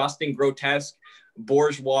disgusting, grotesque,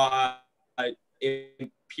 bourgeois,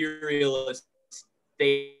 imperialist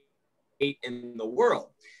state in the world.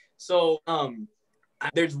 So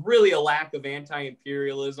there's really a lack of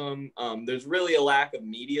anti-imperialism. There's really a lack of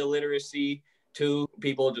media literacy. Too,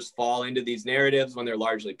 people just fall into these narratives when they're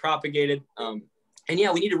largely propagated. And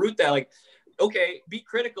yeah, we need to root that. Like, okay, be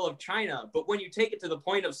critical of China, but when you take it to the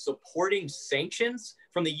point of supporting sanctions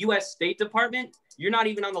from the U.S. State Department, you're not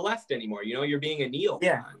even on the left anymore. You know, you're being a neocon.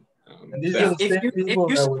 Yeah. And these are the same people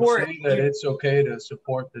that would say that it's okay to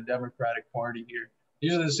support the Democratic Party here.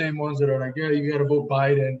 These are the same ones that are like, yeah, you got to vote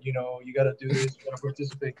Biden. You know, you got to do this. You got to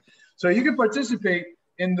participate. So you can participate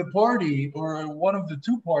in the party or one of the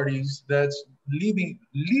two parties that's leading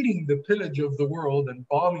the pillage of the world and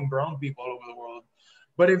bombing brown people all over the world.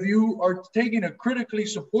 But if you are taking a critically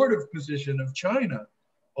supportive position of China,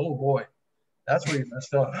 oh boy, that's where you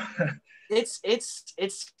messed up.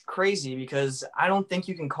 It's crazy, because I don't think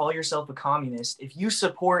you can call yourself a communist if you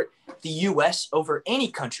support the U.S. over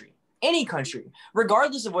any country,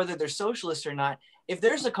 regardless of whether they're socialist or not. If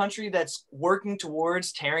there's a country that's working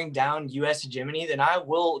towards tearing down U.S. hegemony, then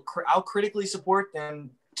I'll critically support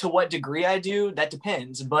them. To what degree I do, that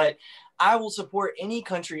depends. But I will support any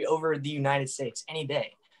country over the United States any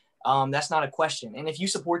day. That's not a question. And if you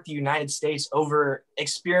support the United States over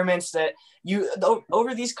experiments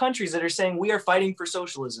over these countries that are saying we are fighting for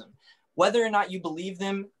socialism, whether or not you believe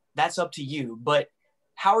them, that's up to you. But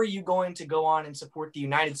how are you going to go on and support the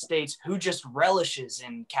United States, who just relishes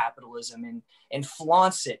in capitalism and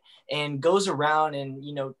flaunts it and goes around and,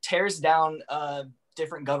 you know, tears down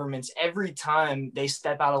different governments every time they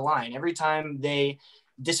step out of line, every time they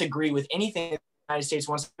disagree with anything United States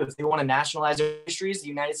wants to, if they want to nationalize their industries, the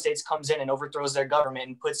United States comes in and overthrows their government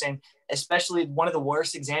and puts in, especially one of the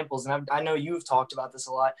worst examples, and I know you've talked about this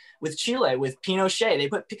a lot, with Chile, with Pinochet.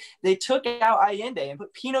 They took out Allende and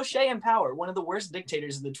put Pinochet in power, one of the worst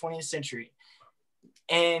dictators of the 20th century.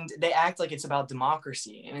 And they act like it's about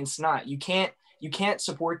democracy, and it's not. You can't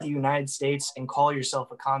support the United States and call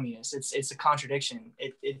yourself a communist. It's a contradiction.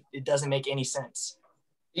 It doesn't make any sense.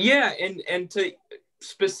 Yeah, and to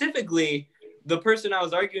specifically, the person I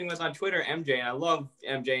was arguing with on Twitter, MJ, and I love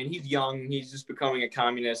MJ, and he's young, he's just becoming a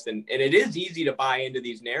communist, and it is easy to buy into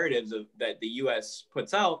these narratives that the U.S.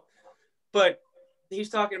 puts out, but he's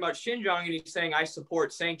talking about Xinjiang, and he's saying, I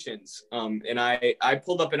support sanctions. And I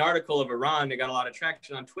pulled up an article of Iran that got a lot of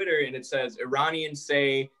traction on Twitter, and it says, Iranians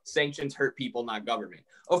say sanctions hurt people, not government.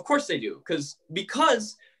 Of course they do,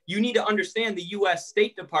 because you need to understand the U.S.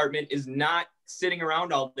 State Department is not sitting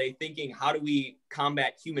around all day thinking, how do we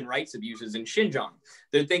combat human rights abuses in Xinjiang?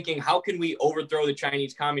 They're thinking, how can we overthrow the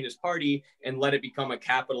Chinese Communist Party and let it become a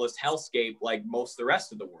capitalist hellscape like most of the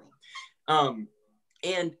rest of the world?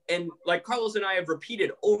 And like Carlos and I have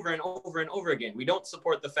repeated over and over and over again, we don't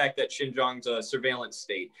support the fact that Xinjiang's a surveillance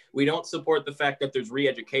state. We don't support the fact that there's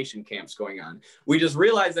re-education camps going on. We just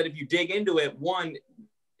realize that if you dig into it, one,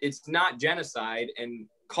 it's not genocide, and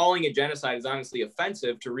calling it genocide is honestly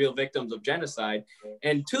offensive to real victims of genocide.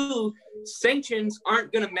 And two, sanctions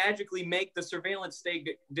aren't going to magically make the surveillance state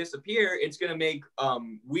disappear. It's going to make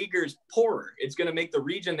Uyghurs poorer. It's going to make the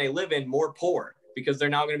region they live in more poor, because they're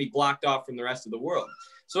now going to be blocked off from the rest of the world.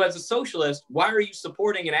 So as a socialist, why are you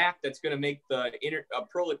supporting an act that's going to make the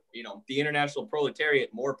international proletariat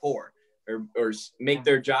more poor, or make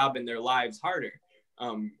their job and their lives harder?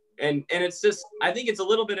 And it's just, I think it's a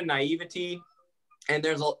little bit of naivety, and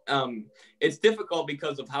it's difficult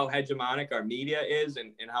because of how hegemonic our media is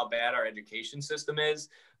and how bad our education system is.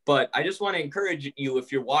 But I just want to encourage you,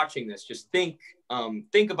 if you're watching this, just think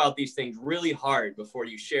about these things really hard before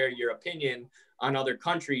you share your opinion on other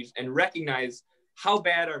countries, and recognize how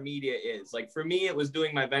bad our media is. Like for me, it was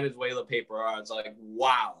doing my Venezuela paper. I was like,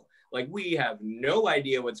 wow, like we have no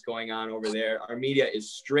idea what's going on over there. Our media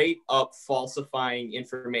is straight up falsifying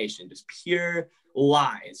information, just pure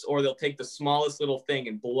lies, or they'll take the smallest little thing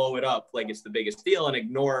and blow it up like it's the biggest deal and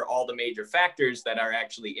ignore all the major factors that are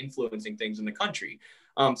actually influencing things in the country.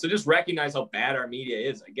 So just recognize how bad our media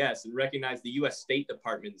is, I guess, and recognize the U.S. State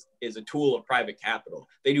Department is a tool of private capital.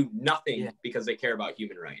 They do nothing because they care about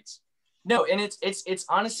human rights. No, and it's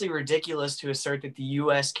honestly ridiculous to assert that the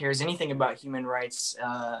U.S. cares anything about human rights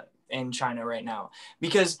in China right now,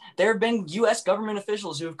 because there have been U.S. government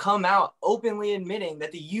officials who have come out openly admitting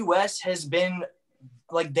that the U.S. has been,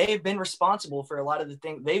 like, they've been responsible for a lot of the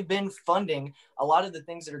things. They've been funding a lot of the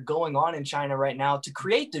things that are going on in China right now to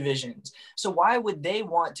create divisions. So why would they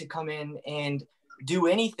want to come in and do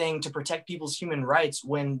anything to protect people's human rights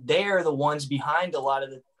when they're the ones behind a lot of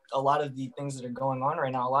the things that are going on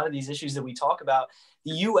right now? A lot of these issues that we talk about,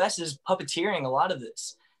 the U.S. is puppeteering a lot of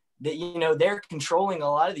this. That, they're controlling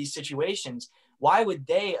a lot of these situations. Why would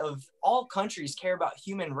they, of all countries, care about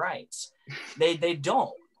human rights? They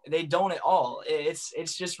don't. They don't at all.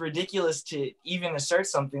 It's just ridiculous to even assert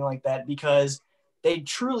something like that, because they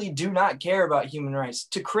truly do not care about human rights.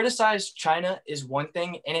 To criticize China is one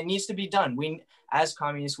thing, and it needs to be done. As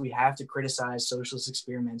communists, we have to criticize socialist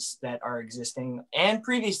experiments that are existing and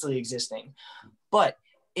previously existing. But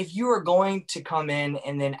if you are going to come in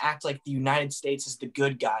and then act like the United States is the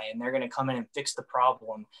good guy and they're going to come in and fix the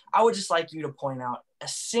problem, I would just like you to point out a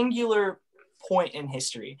singular point in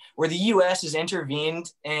history where the U.S. has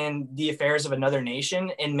intervened in the affairs of another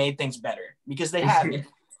nation and made things better, because they haven't.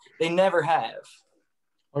 They never have.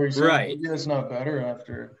 Are you saying it's not better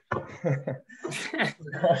after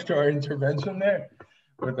after our intervention there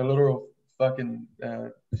with the literal fucking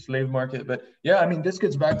slave market? But yeah, I mean, this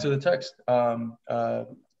gets back to the text.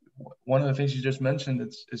 One of the things you just mentioned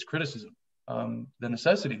is criticism, the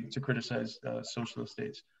necessity to criticize socialist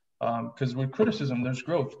states. Because with criticism, there's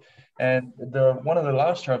growth. And one of the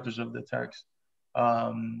last chapters of the text,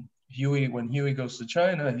 when Huey goes to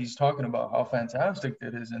China, he's talking about how fantastic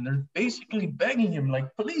it is. And they're basically begging him,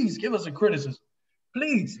 like, please give us a criticism,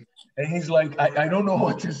 please. And he's like, I don't know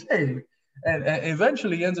what to say. And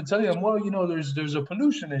eventually he ends up telling them, well, there's a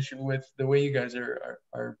pollution issue with the way you guys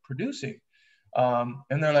are producing.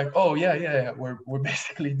 And they're like, oh, yeah, we're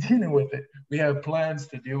basically dealing with it. We have plans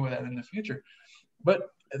to deal with that in the future.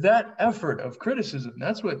 But that effort of criticism,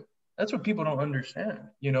 that's what people don't understand.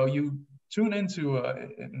 You tune into,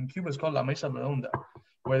 in Cuba it's called La Mesa Redonda,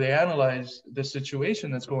 where they analyze the situation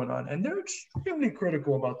that's going on, and they're extremely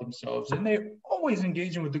critical about themselves, and they're always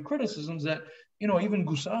engaging with the criticisms that even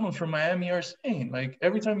Gusano from Miami are saying. Like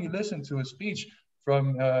every time you listen to a speech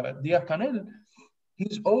from Diaz-Canel,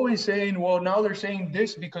 he's always saying, well, now they're saying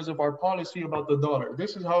this because of our policy about the dollar.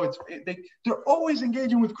 This is how they're always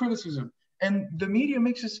engaging with criticism. And the media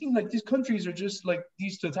makes it seem like these countries are just like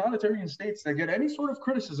these totalitarian states that get any sort of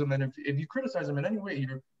criticism. And if you criticize them in any way,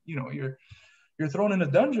 you're thrown in a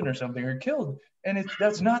dungeon or something or killed. And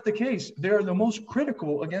that's not the case. They're the most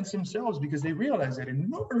critical against themselves because they realize that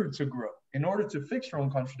in order to grow, in order to fix their own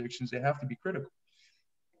contradictions, they have to be critical.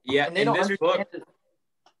 Yeah, and they don't understand book.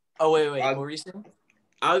 Oh, wait. What were you saying?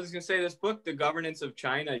 I was going to say this book, The Governance of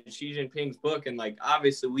China, Xi Jinping's book. And like,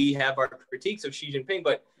 obviously we have our critiques of Xi Jinping,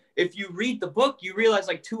 but if you read the book, you realize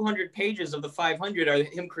like 200 pages of the 500 are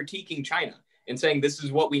him critiquing China and saying, this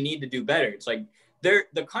is what we need to do better. It's like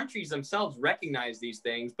the countries themselves recognize these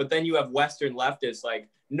things, but then you have Western leftists like,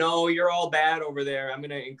 no, you're all bad over there. I'm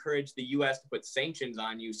going to encourage the US to put sanctions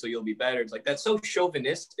on you so you'll be better. It's like, that's so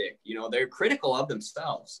chauvinistic. They're critical of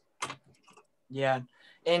themselves. Yeah.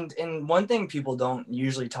 And one thing people don't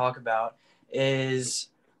usually talk about is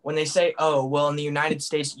when they say, oh, well, in the United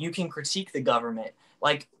States, you can critique the government.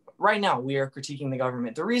 Like right now, we are critiquing the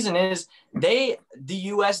government. The reason is the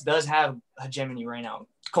US does have hegemony right now.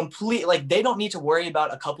 Like they don't need to worry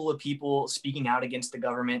about a couple of people speaking out against the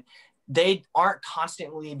government. They aren't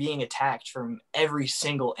constantly being attacked from every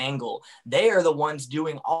single angle. They are the ones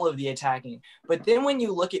doing all of the attacking. But then when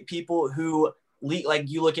you look at people who like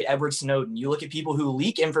you look at Edward Snowden, you look at people who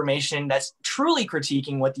leak information that's truly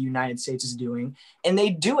critiquing what the United States is doing, and they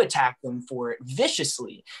do attack them for it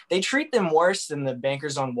viciously. They treat them worse than the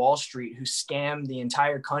bankers on Wall Street who scam the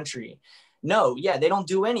entire country. No, yeah, they don't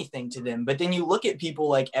do anything to them. But then you look at people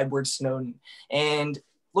like Edward Snowden, and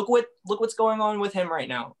look what's going on with him right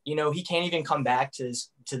now. He can't even come back to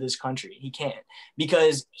this country. He can't,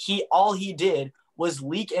 because all he did was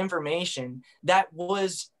leak information that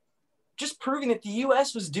was just proving that the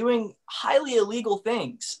U.S. was doing highly illegal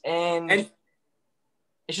things, and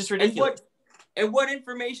it's just ridiculous. And what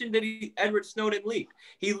information did Edward Snowden leak?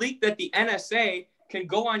 He leaked that the NSA can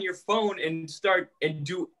go on your phone and start and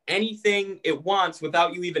do anything it wants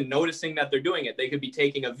without you even noticing that they're doing it. They could be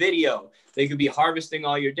taking a video. They could be harvesting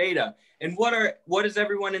all your data. And what is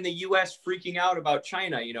everyone in the US freaking out about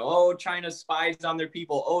China? Oh, China spies on their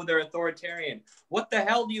people. Oh, they're authoritarian. What the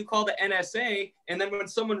hell do you call the NSA? And then when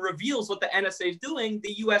someone reveals what the NSA is doing,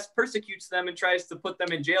 the US persecutes them and tries to put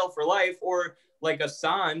them in jail for life. Or like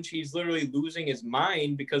Assange, he's literally losing his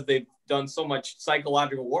mind because they've done so much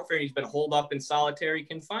psychological warfare. He's been holed up in solitary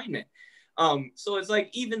confinement. So it's like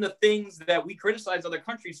even the things that we criticize other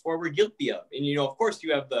countries for, we're guilty of. And, of course,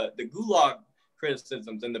 you have the gulag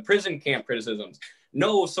criticisms and the prison camp criticisms.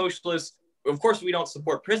 No socialist, of course, we don't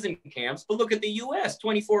support prison camps, but look at the US,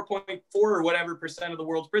 24.4 or whatever % of the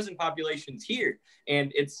world's prison population's here.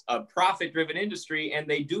 And it's a profit-driven industry, and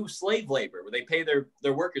they do slave labor where they pay their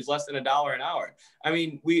workers less than $1 an hour. I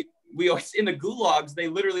mean, we always, in the gulags, they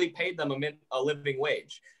literally paid them a living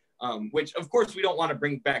wage. Which, of course, we don't want to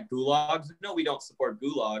bring back gulags. No, we don't support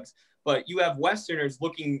gulags. But you have Westerners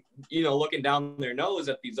looking down their nose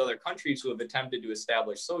at these other countries who have attempted to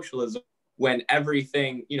establish socialism when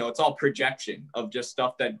everything, it's all projection of just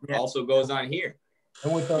stuff that also goes on here.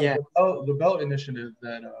 And with the Belt Initiative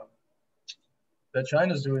that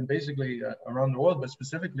China's doing basically around the world, but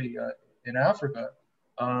specifically in Africa,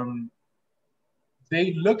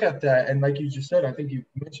 they look at that, and like you just said, I think you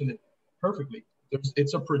mentioned it perfectly.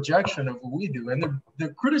 It's a projection of what we do. And the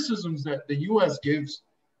criticisms that the U.S. gives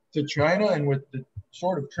to China and with the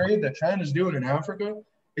sort of trade that China's doing in Africa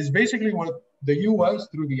is basically what the U.S.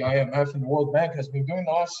 through the IMF and the World Bank has been doing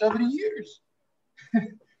the last 70 years.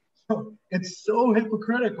 So it's so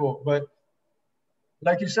hypocritical. But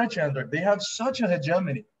like you said, Chandler, they have such a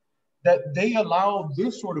hegemony that they allow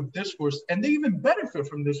this sort of discourse, and they even benefit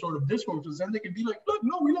from this sort of discourse, because then they can be like, look,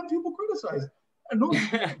 no, we let people criticize it.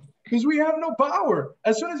 Because we have no power.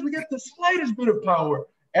 As soon as we get the slightest bit of power,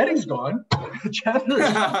 Eddie's gone.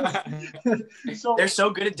 So they're so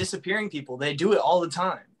good at disappearing people. They do it all the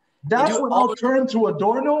time. That's when I'll turn to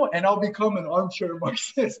Adorno and I'll become an armchair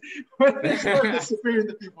Marxist when they start disappearing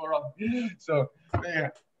the people around. So yeah.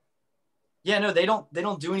 Yeah, no, they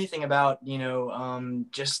don't do anything about,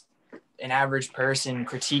 just an average person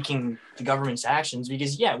critiquing the government's actions,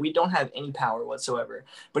 because we don't have any power whatsoever.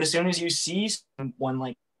 But as soon as you see someone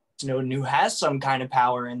like Snowden who has some kind of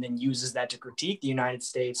power and then uses that to critique the United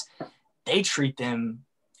States, they treat them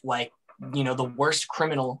like, the worst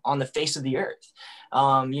criminal on the face of the earth.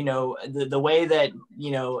 The way that,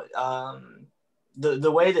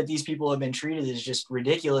 the way that these people have been treated is just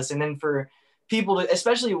ridiculous. And then for people,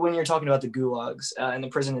 especially when you're talking about the gulags and the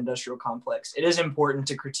prison industrial complex, it is important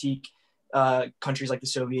to critique countries like the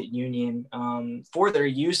Soviet Union for their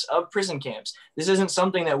use of prison camps. This isn't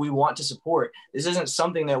something that we want to support. This isn't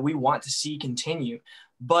something that we want to see continue.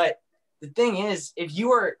 But the thing is, if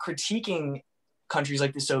you are critiquing countries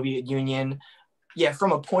like the Soviet Union,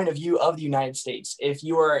 from a point of view of the United States, if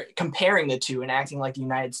you are comparing the two and acting like the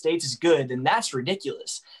United States is good, then that's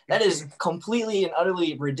ridiculous. That is completely and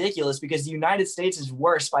utterly ridiculous, because the United States is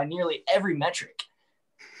worse by nearly every metric.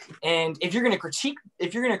 And if you're going to critique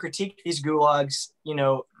these gulags,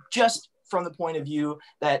 just from the point of view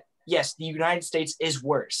that, yes, the United States is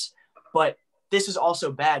worse, but this is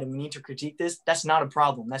also bad and we need to critique this, that's not a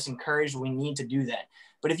problem. That's encouraged. We need to do that.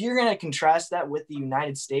 But if you're going to contrast that with the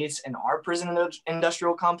United States and our prison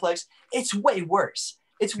industrial complex, it's way worse.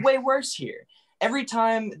 It's way worse here. Every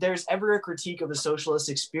time there's ever a critique of a socialist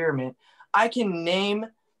experiment, I can name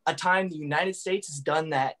a time the United States has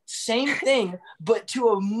done that same thing, but to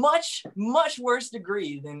a much, much worse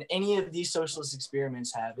degree than any of these socialist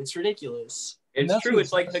experiments have. It's ridiculous. It's true.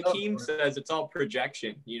 It's like Hakeem says, it's all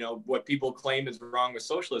projection. What people claim is wrong with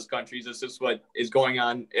socialist countries is just what is going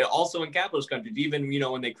on also in capitalist countries. Even,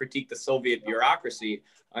 when they critique the Soviet bureaucracy,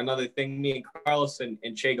 another thing me and Carlos and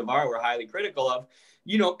Che Guevara were highly critical of,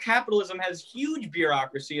 capitalism has huge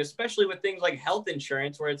bureaucracy, especially with things like health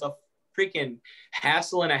insurance, where it's a freaking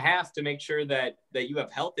hassle and a half to make sure that you have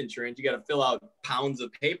health insurance. You got to fill out pounds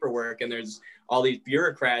of paperwork, and there's all these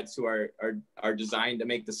bureaucrats who are designed to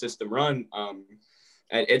make the system run.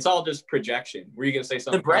 It's all just projection. Were you going to say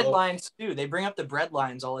something? The bread lines too. They bring up the bread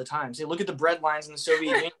lines all the time. Say, look at the bread lines in the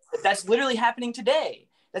Soviet Union. That's literally happening today.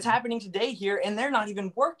 That's happening today here, and they're not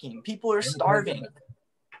even working. People are starving.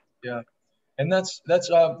 Yeah. And that's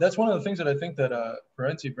one of the things that I think that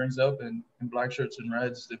Parenti brings up in Black Shirts and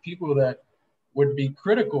Reds. The people that would be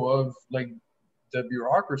critical of like the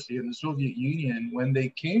bureaucracy in the Soviet Union, when they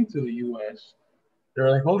came to the U.S., they're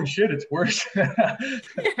like, holy shit, it's worse.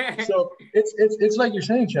 So it's like you're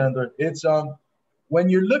saying, Chandler. It's when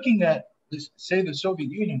you're looking at this, say the Soviet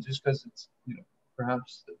Union, just because it's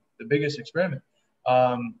perhaps the biggest experiment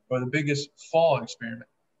or the biggest fall experiment.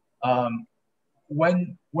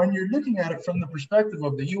 When you're looking at it from the perspective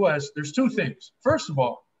of the U.S., there's two things. First of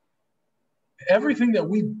all, everything that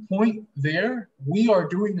we point there, we are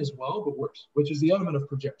doing as well, but worse, which is the element of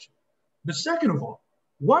projection. But second of all,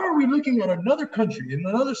 why are we looking at another country in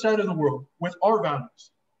another side of the world with our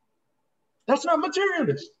values? That's not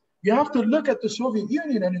materialist. You have to look at the Soviet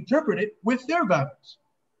Union and interpret it with their values,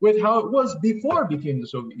 with how it was before it became the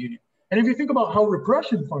Soviet Union. And if you think about how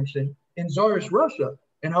repression functioned in Tsarist Russia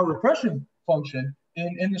and how repression functioned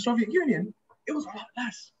in the Soviet Union, it was a lot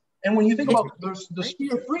less. And when you think about the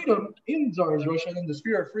sphere of freedom in Tsarist Russia and the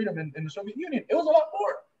sphere of freedom in the Soviet Union, it was a lot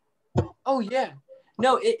more. Oh yeah.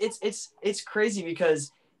 No, it's crazy,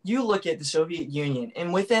 because you look at the Soviet Union,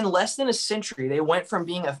 and within less than a century, they went from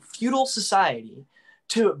being a feudal society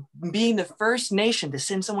to being the first nation to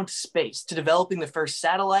send someone to space, to developing the first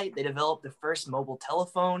satellite. They developed the first mobile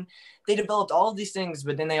telephone. They developed all of these things,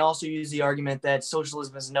 but then they also use the argument that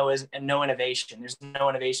socialism is no innovation. There's no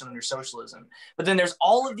innovation under socialism. But then there's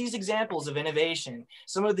all of these examples of innovation,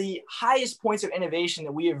 some of the highest points of innovation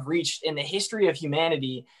that we have reached in the history of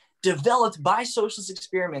humanity, developed by socialist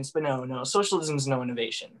experiments. But no, socialism is no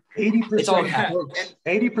innovation.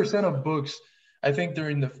 80% of books, I think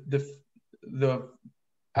during the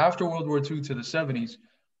after World War II to the 70s,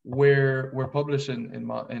 were published in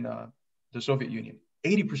the Soviet Union.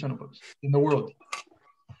 80% of books in the world.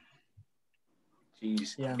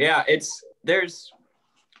 Jeez. Yeah, there's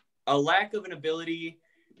a lack of an ability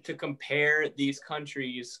to compare these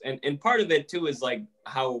countries, and part of it too is like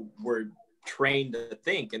how we're trained to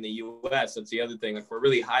think in the US. That's the other thing. Like, we're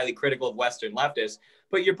really highly critical of Western leftists,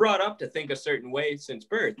 but you're brought up to think a certain way since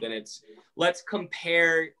birth. And it's, let's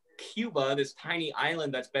compare Cuba, this tiny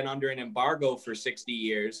island that's been under an embargo for 60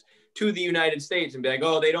 years, to the United States, and be like,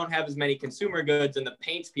 oh, they don't have as many consumer goods and the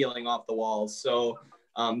paint's peeling off the walls, so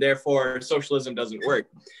therefore socialism doesn't work.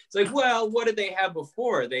 It's like, well, what did they have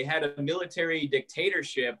before? They had a military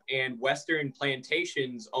dictatorship, and Western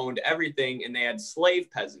plantations owned everything, and they had slave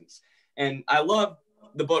peasants. And I love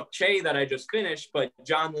the book Che that I just finished, but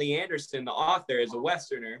John Lee Anderson, the author, is a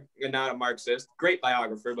Westerner and not a Marxist, great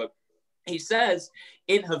biographer, but he says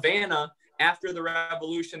in Havana, after the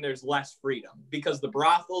revolution, there's less freedom because the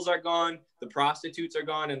brothels are gone, the prostitutes are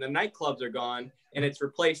gone, and the nightclubs are gone, and it's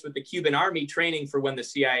replaced with the Cuban army training for when the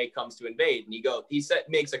CIA comes to invade. And he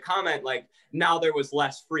makes a comment like, now there was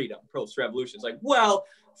less freedom post-revolution. It's like, well,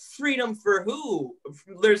 freedom for who?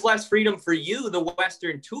 There's less freedom for you, the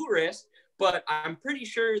Western tourist, but I'm pretty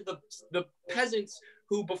sure the peasants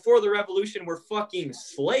who before the revolution were fucking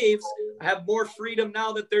slaves have more freedom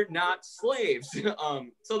now that they're not slaves.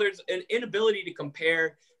 So there's an inability to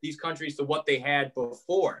compare these countries to what they had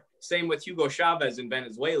before. Same with Hugo Chavez in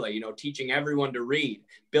Venezuela, you know, teaching everyone to read,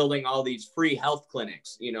 building all these free health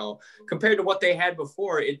clinics, you know, compared to what they had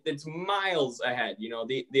before, it's miles ahead. You know,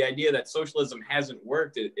 the idea that socialism hasn't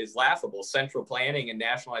worked is laughable. Central planning and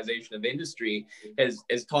nationalization of industry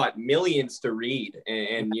has taught millions to read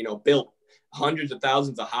and you know, built hundreds of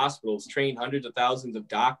thousands of hospitals, trained hundreds of thousands of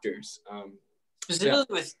doctors. Specifically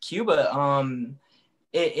with Cuba,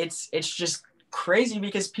 it's just crazy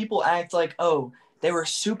because people act like, oh, they were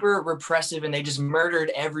super repressive and they just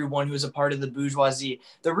murdered everyone who was a part of the bourgeoisie.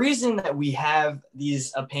 The reason that we have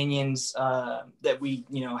these opinions that we,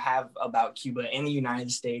 you know, have about Cuba in the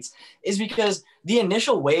United States is because the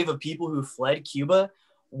initial wave of people who fled Cuba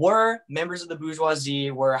were members of the bourgeoisie,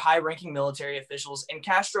 were high-ranking military officials, and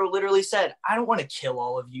Castro literally said, I don't want to kill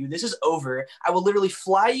all of you. This is over. I will literally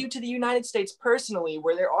fly you to the United States personally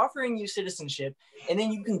where they're offering you citizenship, and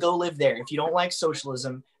then you can go live there. If you don't like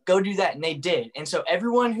socialism, go do that. And they did. And so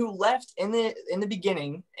everyone who left in the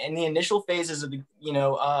beginning, in the initial phases of the, you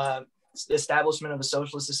know, establishment of a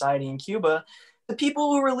socialist society in Cuba, the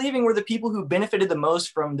people who were leaving were the people who benefited the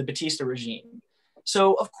most from the Batista regime.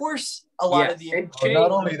 So, of course, a lot of the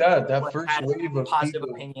not only that first wave of positive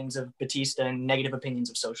people, opinions of Batista and negative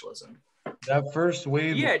opinions of socialism. That first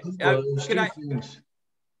wave of people, things.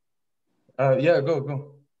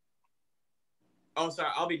 Go. Oh, sorry.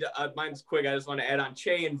 I'll be mine's quick. I just want to add on.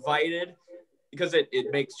 Che invited, because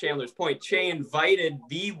it makes Chandler's point. Che invited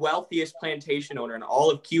the wealthiest plantation owner in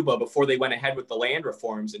all of Cuba before they went ahead with the land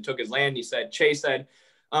reforms and took his land. Che said,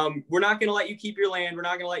 we're not going to let you keep your land. We're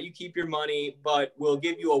not going to let you keep your money, but we'll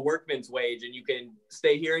give you a workman's wage and you can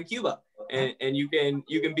stay here in Cuba and you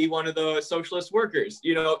can be one of the socialist workers.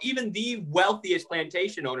 You know, even the wealthiest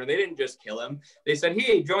plantation owner, they didn't just kill him. They said,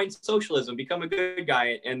 hey, join socialism, become a good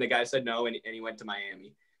guy. And the guy said no, and he went to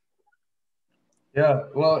Miami. Yeah,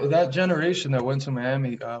 well, that generation that went to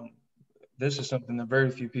Miami, this is something that very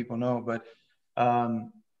few people know, but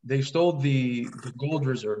they stole the gold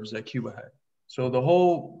reserves that Cuba had. So the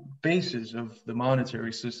whole basis of the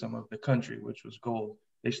monetary system of the country, which was gold,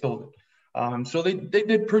 they stole it. So they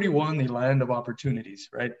did pretty well in the land of opportunities,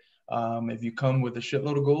 right? If you come with a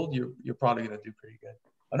shitload of gold, you're probably going to do pretty good.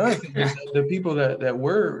 Another thing is that the people that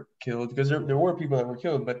were killed, because there were people that were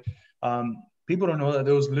killed, but people don't know that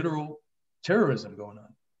there was literal terrorism going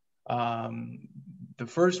on.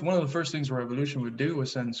 One of the first things the revolution would do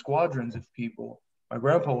was send squadrons of people. My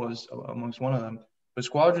grandpa was amongst one of them. But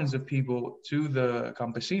squadrons of people to the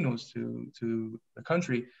campesinos, to the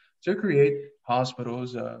country, to create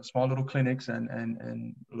hospitals, small little clinics,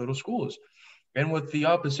 and little schools. And what the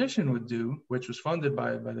opposition would do, which was funded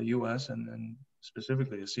by the U.S. and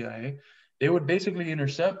specifically the CIA, they would basically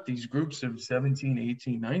intercept these groups of 17,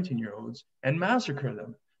 18, 19-year-olds and massacre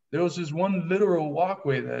them. There was this one literal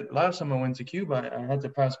walkway that last time I went to Cuba, I had to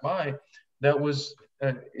pass by. That was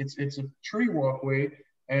it's a tree walkway.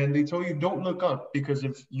 And they told you, don't look up because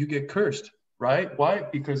if you get cursed, right? Why?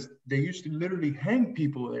 Because they used to literally hang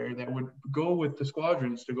people there that would go with the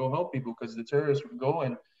squadrons to go help people because the terrorists would go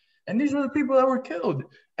in. And these were the people that were killed.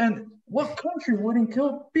 And what country wouldn't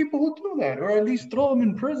kill people who do that? Or at least throw them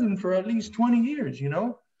in prison for at least 20 years, you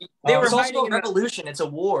know? It's also a revolution. It's a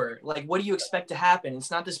war. Like, what do you expect to happen? It's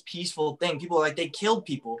not this peaceful thing. People are like, they killed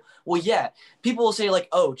people. Well, yeah. People will say like,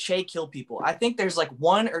 oh, Che killed people. I think there's like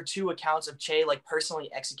 1 or 2 accounts of Che like personally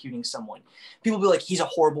executing someone. People will be like, he's a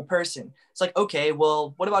horrible person. It's like, okay,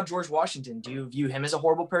 well, what about George Washington? Do you view him as a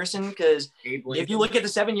horrible person? Because if you look at the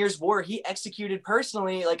 7 Years' War, he executed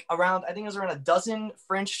personally like around, I think it was around a dozen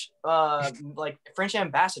French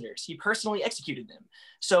ambassadors. He personally executed them.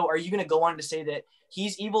 So are you going to go on to say that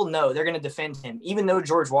he's evil? No, they're going to defend him. Even though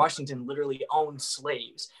George Washington literally owned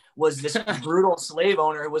slaves, was this brutal slave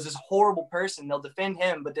owner, was this horrible person, they'll defend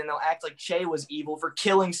him, but then they'll act like Che was evil for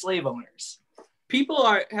killing slave owners. People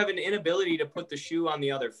have an inability to put the shoe on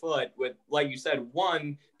the other foot with, like you said,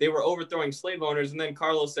 1, they were overthrowing slave owners. And then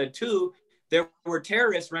Carlos said 2, there were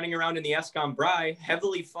terrorists running around in the Escambray,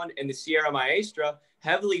 heavily funded in the Sierra Maestra,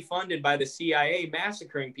 heavily funded by the CIA,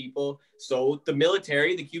 massacring people. So the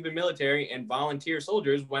military, the Cuban military and volunteer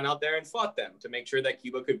soldiers went out there and fought them to make sure that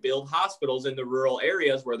Cuba could build hospitals in the rural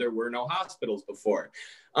areas where there were no hospitals before.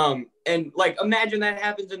 And like, imagine that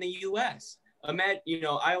happens in the US. Imagine, you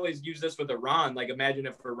know, I always use this with Iran. Like, imagine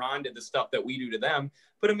if Iran did the stuff that we do to them.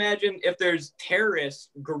 But imagine if there's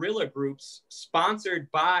terrorist guerrilla groups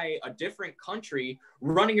sponsored by a different country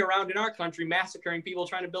running around in our country, massacring people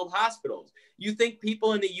trying to build hospitals. You think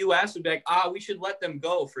people in the U.S. would be like, we should let them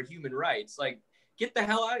go for human rights? Like, get the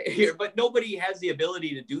hell out of here. But nobody has the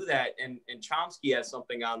ability to do that. And Chomsky has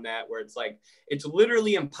something on that where it's like, it's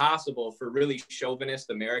literally impossible for really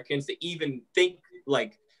chauvinist Americans to even think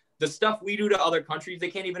like the stuff we do to other countries.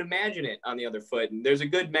 They can't even imagine it on the other foot. And there's a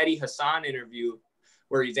good Mehdi Hassan interview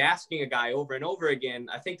where he's asking a guy over and over again,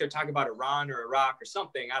 I think they're talking about Iran or Iraq or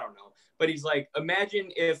something, I don't know. But he's like,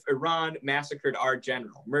 imagine if Iran massacred our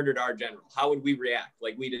general, murdered our general. How would we react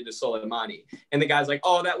like we did to Soleimani? And the guy's like,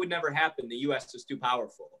 oh, that would never happen. The U.S. is too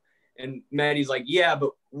powerful. And Mehdi's like, yeah,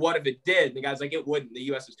 but what if it did? And the guy's like, it wouldn't. The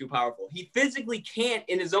U.S. is too powerful. He physically can't,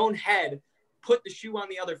 in his own head, put the shoe on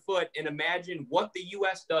the other foot and imagine what the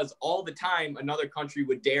U.S. does all the time another country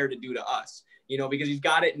would dare to do to us. You know, because he's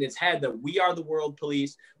got it in his head that we are the world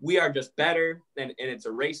police. We are just better. And it's a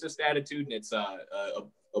racist attitude, and it's a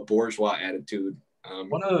bourgeois attitude.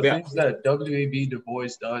 One of the things that W.A.B. Du Bois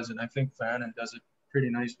does, and I think Fanon does it pretty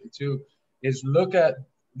nicely too, is look at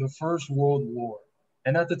the First World War.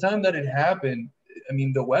 And at the time that it happened, I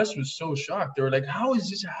mean, the West was so shocked. They were like, how is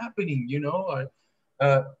this happening? You know?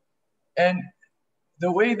 And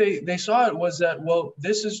the way they saw it was that, well,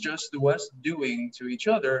 this is just the West doing to each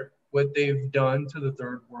other what they've done to the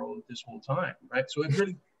third world this whole time, right? So it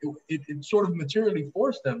really, it sort of materially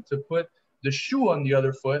forced them to put the shoe on the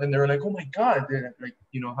other foot, and they're like, oh my God, like,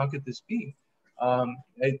 you know, how could this be?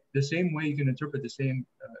 The same way you can interpret the same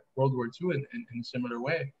World War II in a similar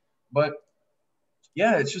way. But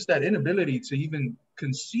yeah, it's just that inability to even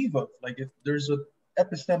conceive of, like, if there's an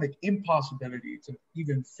epistemic impossibility to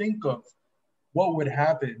even think of what would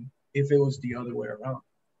happen if it was the other way around.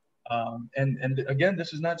 And again,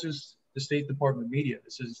 this is not just the State Department media.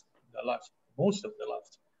 This is the left, most of the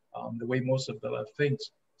left, the way most of the left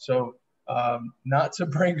thinks. So not to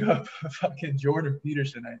bring up fucking Jordan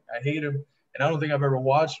Peterson, I hate him, and I don't think I've ever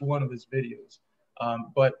watched one of his videos.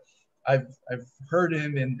 But I've heard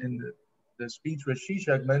him in the speech with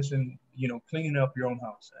Zizek mention, you know, cleaning up your own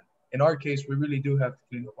house. And in our case, we really do have to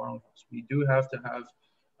clean up our own house. We do have to have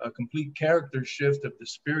a complete character shift of the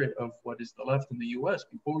spirit of what is the left in the US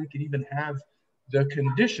before we can even have the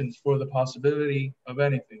conditions for the possibility of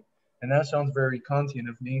anything. And that sounds very Kantian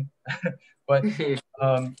of me, but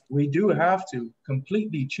we do have to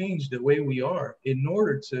completely change the way we are in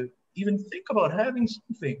order to even think about having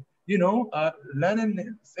something. You know,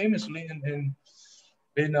 Lenin famously in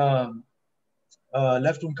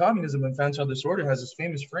left-wing communism and fan-child disorder has this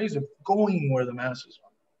famous phrase of going where the masses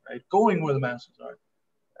are, right? Going where the masses are.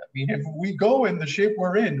 I mean, if we go in the shape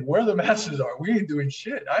we're in, where the masses are, we ain't doing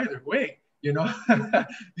shit either way, you know?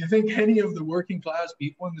 You think any of the working class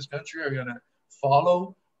people in this country are gonna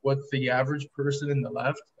follow what the average person in the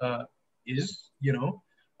left is, you know?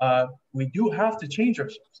 We do have to change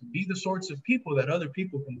ourselves and be the sorts of people that other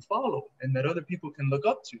people can follow and that other people can look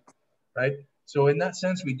up to, right? So in that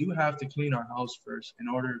sense, we do have to clean our house first in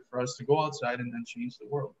order for us to go outside and then change the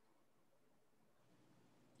world.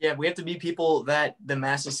 Yeah, we have to be people that the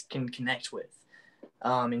masses can connect with.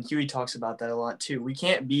 And Huey talks about that a lot too. We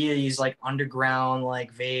can't be these like underground,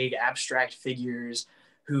 like vague, abstract figures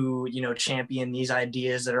who, you know, champion these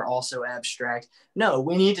ideas that are also abstract. No,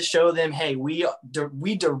 we need to show them, hey, we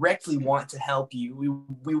directly want to help you.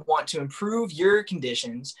 We want to improve your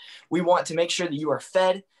conditions. We want to make sure that you are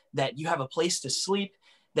fed, that you have a place to sleep,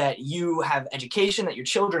 that you have education, that your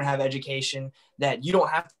children have education, that you don't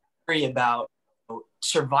have to worry about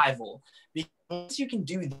survival. Because once you can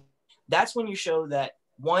do that, that's when you show that,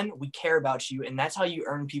 one, we care about you, and that's how you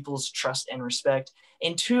earn people's trust and respect.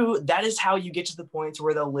 And two, that is how you get to the point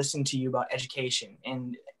where they'll listen to you about education.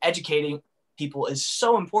 And educating people is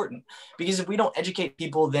so important, because if we don't educate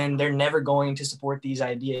people, then they're never going to support these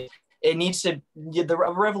ideas. It needs to, the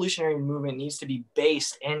revolutionary movement needs to be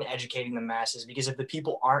based in educating the masses, because if the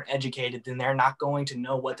people aren't educated, then they're not going to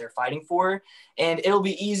know what they're fighting for. And it'll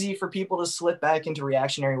be easy for people to slip back into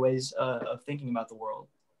reactionary ways of thinking about the world.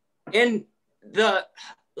 And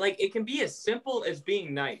it can be as simple as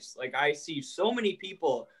being nice. Like, I see so many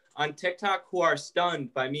people on TikTok who are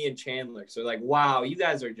stunned by me and Chandler. So like, wow, you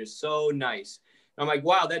guys are just so nice. I'm like,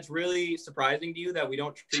 wow, that's really surprising to you that we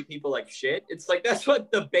don't treat people like shit. It's like, that's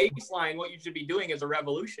what the baseline, what you should be doing as a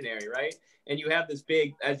revolutionary, right? And you have this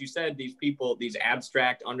big, as you said, these people, these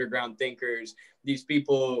abstract underground thinkers, these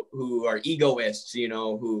people who are egoists, you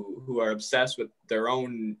know, who are obsessed with their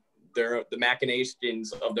own the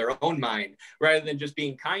machinations of their own mind, rather than just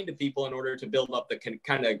being kind to people in order to build up the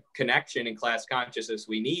kind of connection and class consciousness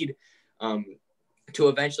we need to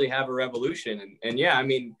eventually have a revolution. And yeah, I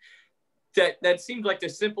mean, that seems like the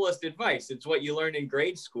simplest advice. It's what you learn in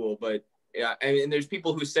grade school, but yeah, and there's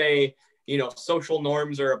people who say, you know, social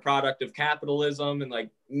norms are a product of capitalism, and like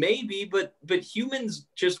maybe, but humans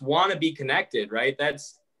just want to be connected, right?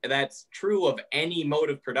 That's true of any mode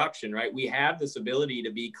of production, right? We have this ability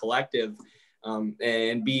to be collective,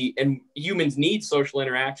 and humans need social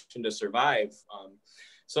interaction to survive.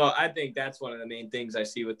 So I think that's one of the main things I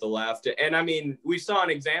see with the left. And I mean, we saw an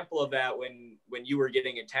example of that when you were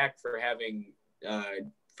getting attacked for having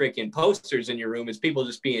freaking posters in your room, is people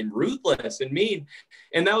just being ruthless and mean.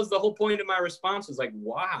 And that was the whole point of my response, was like,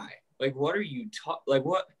 why? Like, what are you like,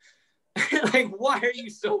 what? Like, why are you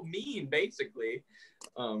so mean, basically?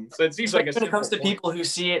 So it seems like when it comes to people who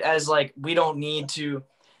see it as like, we don't need to,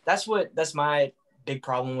 that's my big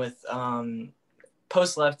problem with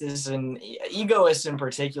post-leftists and egoists in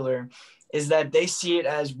particular, is that they see it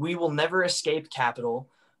as, we will never escape capital.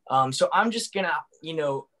 So I'm just gonna, you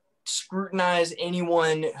know, scrutinize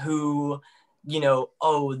anyone who, you know,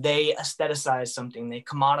 oh, they aestheticize something, they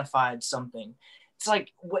commodified something. It's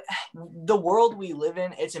like, the world we live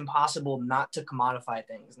in, it's impossible not to commodify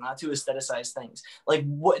things, not to aestheticize things. Like,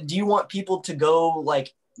 what do you want people to go,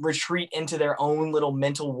 like, retreat into their own little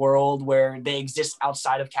mental world where they exist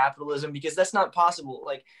outside of capitalism? Because that's not possible.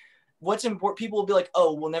 Like, what's important, people will be like,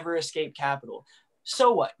 oh, we'll never escape capital.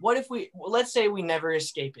 So what if let's say we never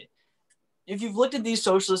escape it? If you've looked at these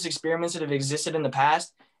socialist experiments that have existed in the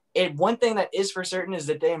past, one thing that is for certain is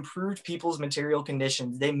that they improved people's material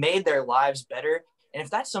conditions. They made their lives better. And if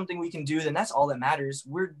that's something we can do, then that's all that matters.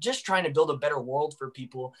 We're just trying to build a better world for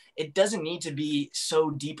people. It doesn't need to be so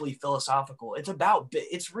deeply philosophical.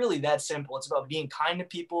 It's really that simple. It's about being kind to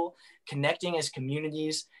people, connecting as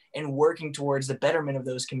communities, and working towards the betterment of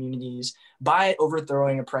those communities by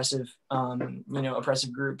overthrowing oppressive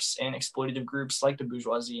groups and exploitative groups like the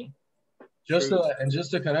bourgeoisie. Just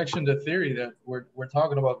a connection to theory that we're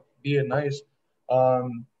talking about being nice.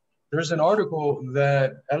 There's an article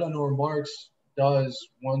that Eleanor Marx does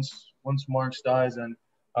once Marx dies, and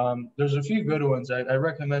there's a few good ones. I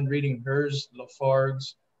recommend reading hers,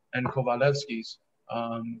 Lafargue's, and Kovalevsky's,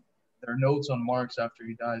 their notes on Marx after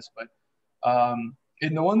he dies. But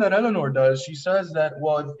in the one that Eleanor does, she says that,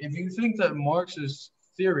 well, if you think that Marx's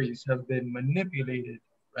theories have been manipulated,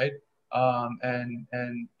 right?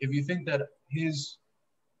 And if you think that his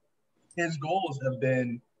goals have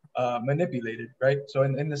been manipulated, right? So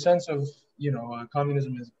in the sense of, you know,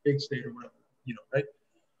 communism is a big state or whatever, you know,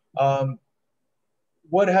 right?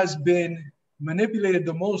 What has been manipulated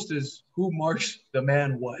the most is who Marx the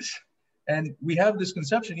man was. And we have this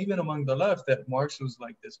conception, even among the left, that Marx was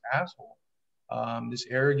like this asshole, this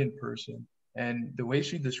arrogant person. And the way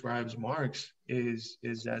she describes Marx is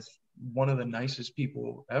as one of the nicest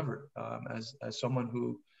people ever, as someone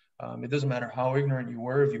who, it doesn't matter how ignorant you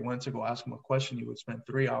were, if you went to go ask him a question, you would spend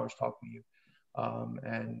 3 hours talking to you.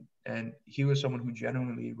 And he was someone who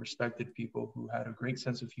genuinely respected people, who had a great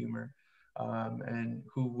sense of humor, and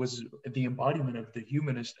who was the embodiment of the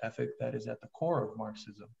humanist ethic that is at the core of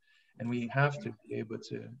Marxism. And we have to be able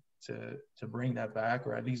to bring that back,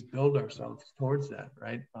 or at least build ourselves towards that,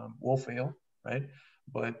 right? We'll fail, right?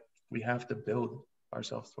 But we have to build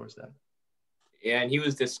ourselves towards that. Yeah, and he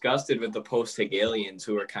was disgusted with the post-Hegelians,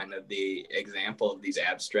 who are kind of the example of these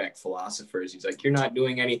abstract philosophers. He's like, you're not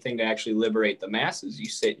doing anything to actually liberate the masses. You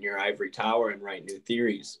sit in your ivory tower and write new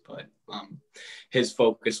theories. But his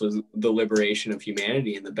focus was the liberation of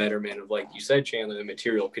humanity and the betterment of, like you said, Chandler, the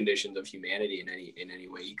material conditions of humanity in any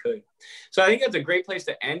way he could. So I think that's a great place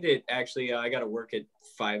to end it. Actually, I got to work at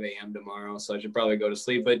 5 a.m. tomorrow, so I should probably go to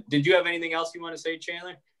sleep. But did you have anything else you want to say,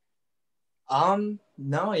 Chandler?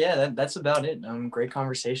 No, yeah, that's about it. Great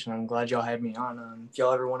conversation. I'm glad y'all had me on. If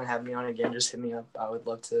y'all ever want to have me on again, just hit me up. I would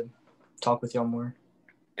love to talk with y'all more.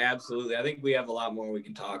 Absolutely. I think we have a lot more we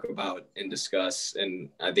can talk about and discuss. And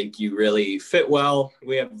I think you really fit well.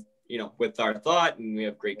 We have, you know, with our thought, and we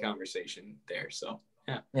have great conversation there. So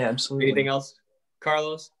yeah, absolutely. Anything else,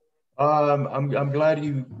 Carlos? I'm glad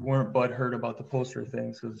you weren't butthurt about the poster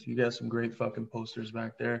things, because you got some great fucking posters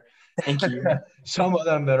back there. Thank you. Some of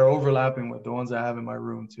them that are overlapping with the ones I have in my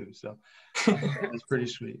room too. So it's pretty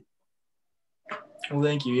sweet. Well,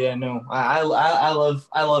 thank you. Yeah, no, I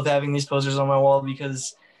love having these posters on my wall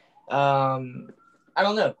because, I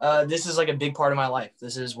don't know. This is like a big part of my life.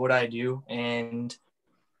 This is what I do, and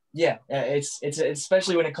yeah, it's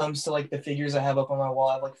especially when it comes to like the figures I have up on my wall.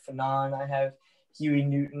 I have like Fanon. I have Huey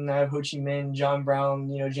Newton, I have Ho Chi Minh, John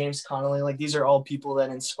Brown, James Connolly. Like, these are all people that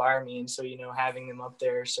inspire me. And so, having them up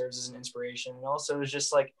there serves as an inspiration. And also it's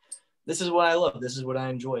just like, this is what I love. This is what I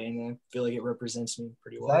enjoy. And I feel like it represents me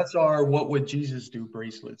pretty well. That's our "What Would Jesus Do"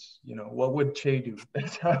 bracelets. What would Che do?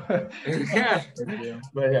 That's how. Yeah.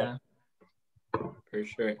 But yeah. For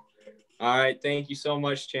sure. All right. Thank you so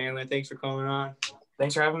much, Chandler. Thanks for coming on.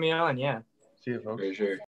 Thanks for having me on. Yeah. See you, folks. For sure.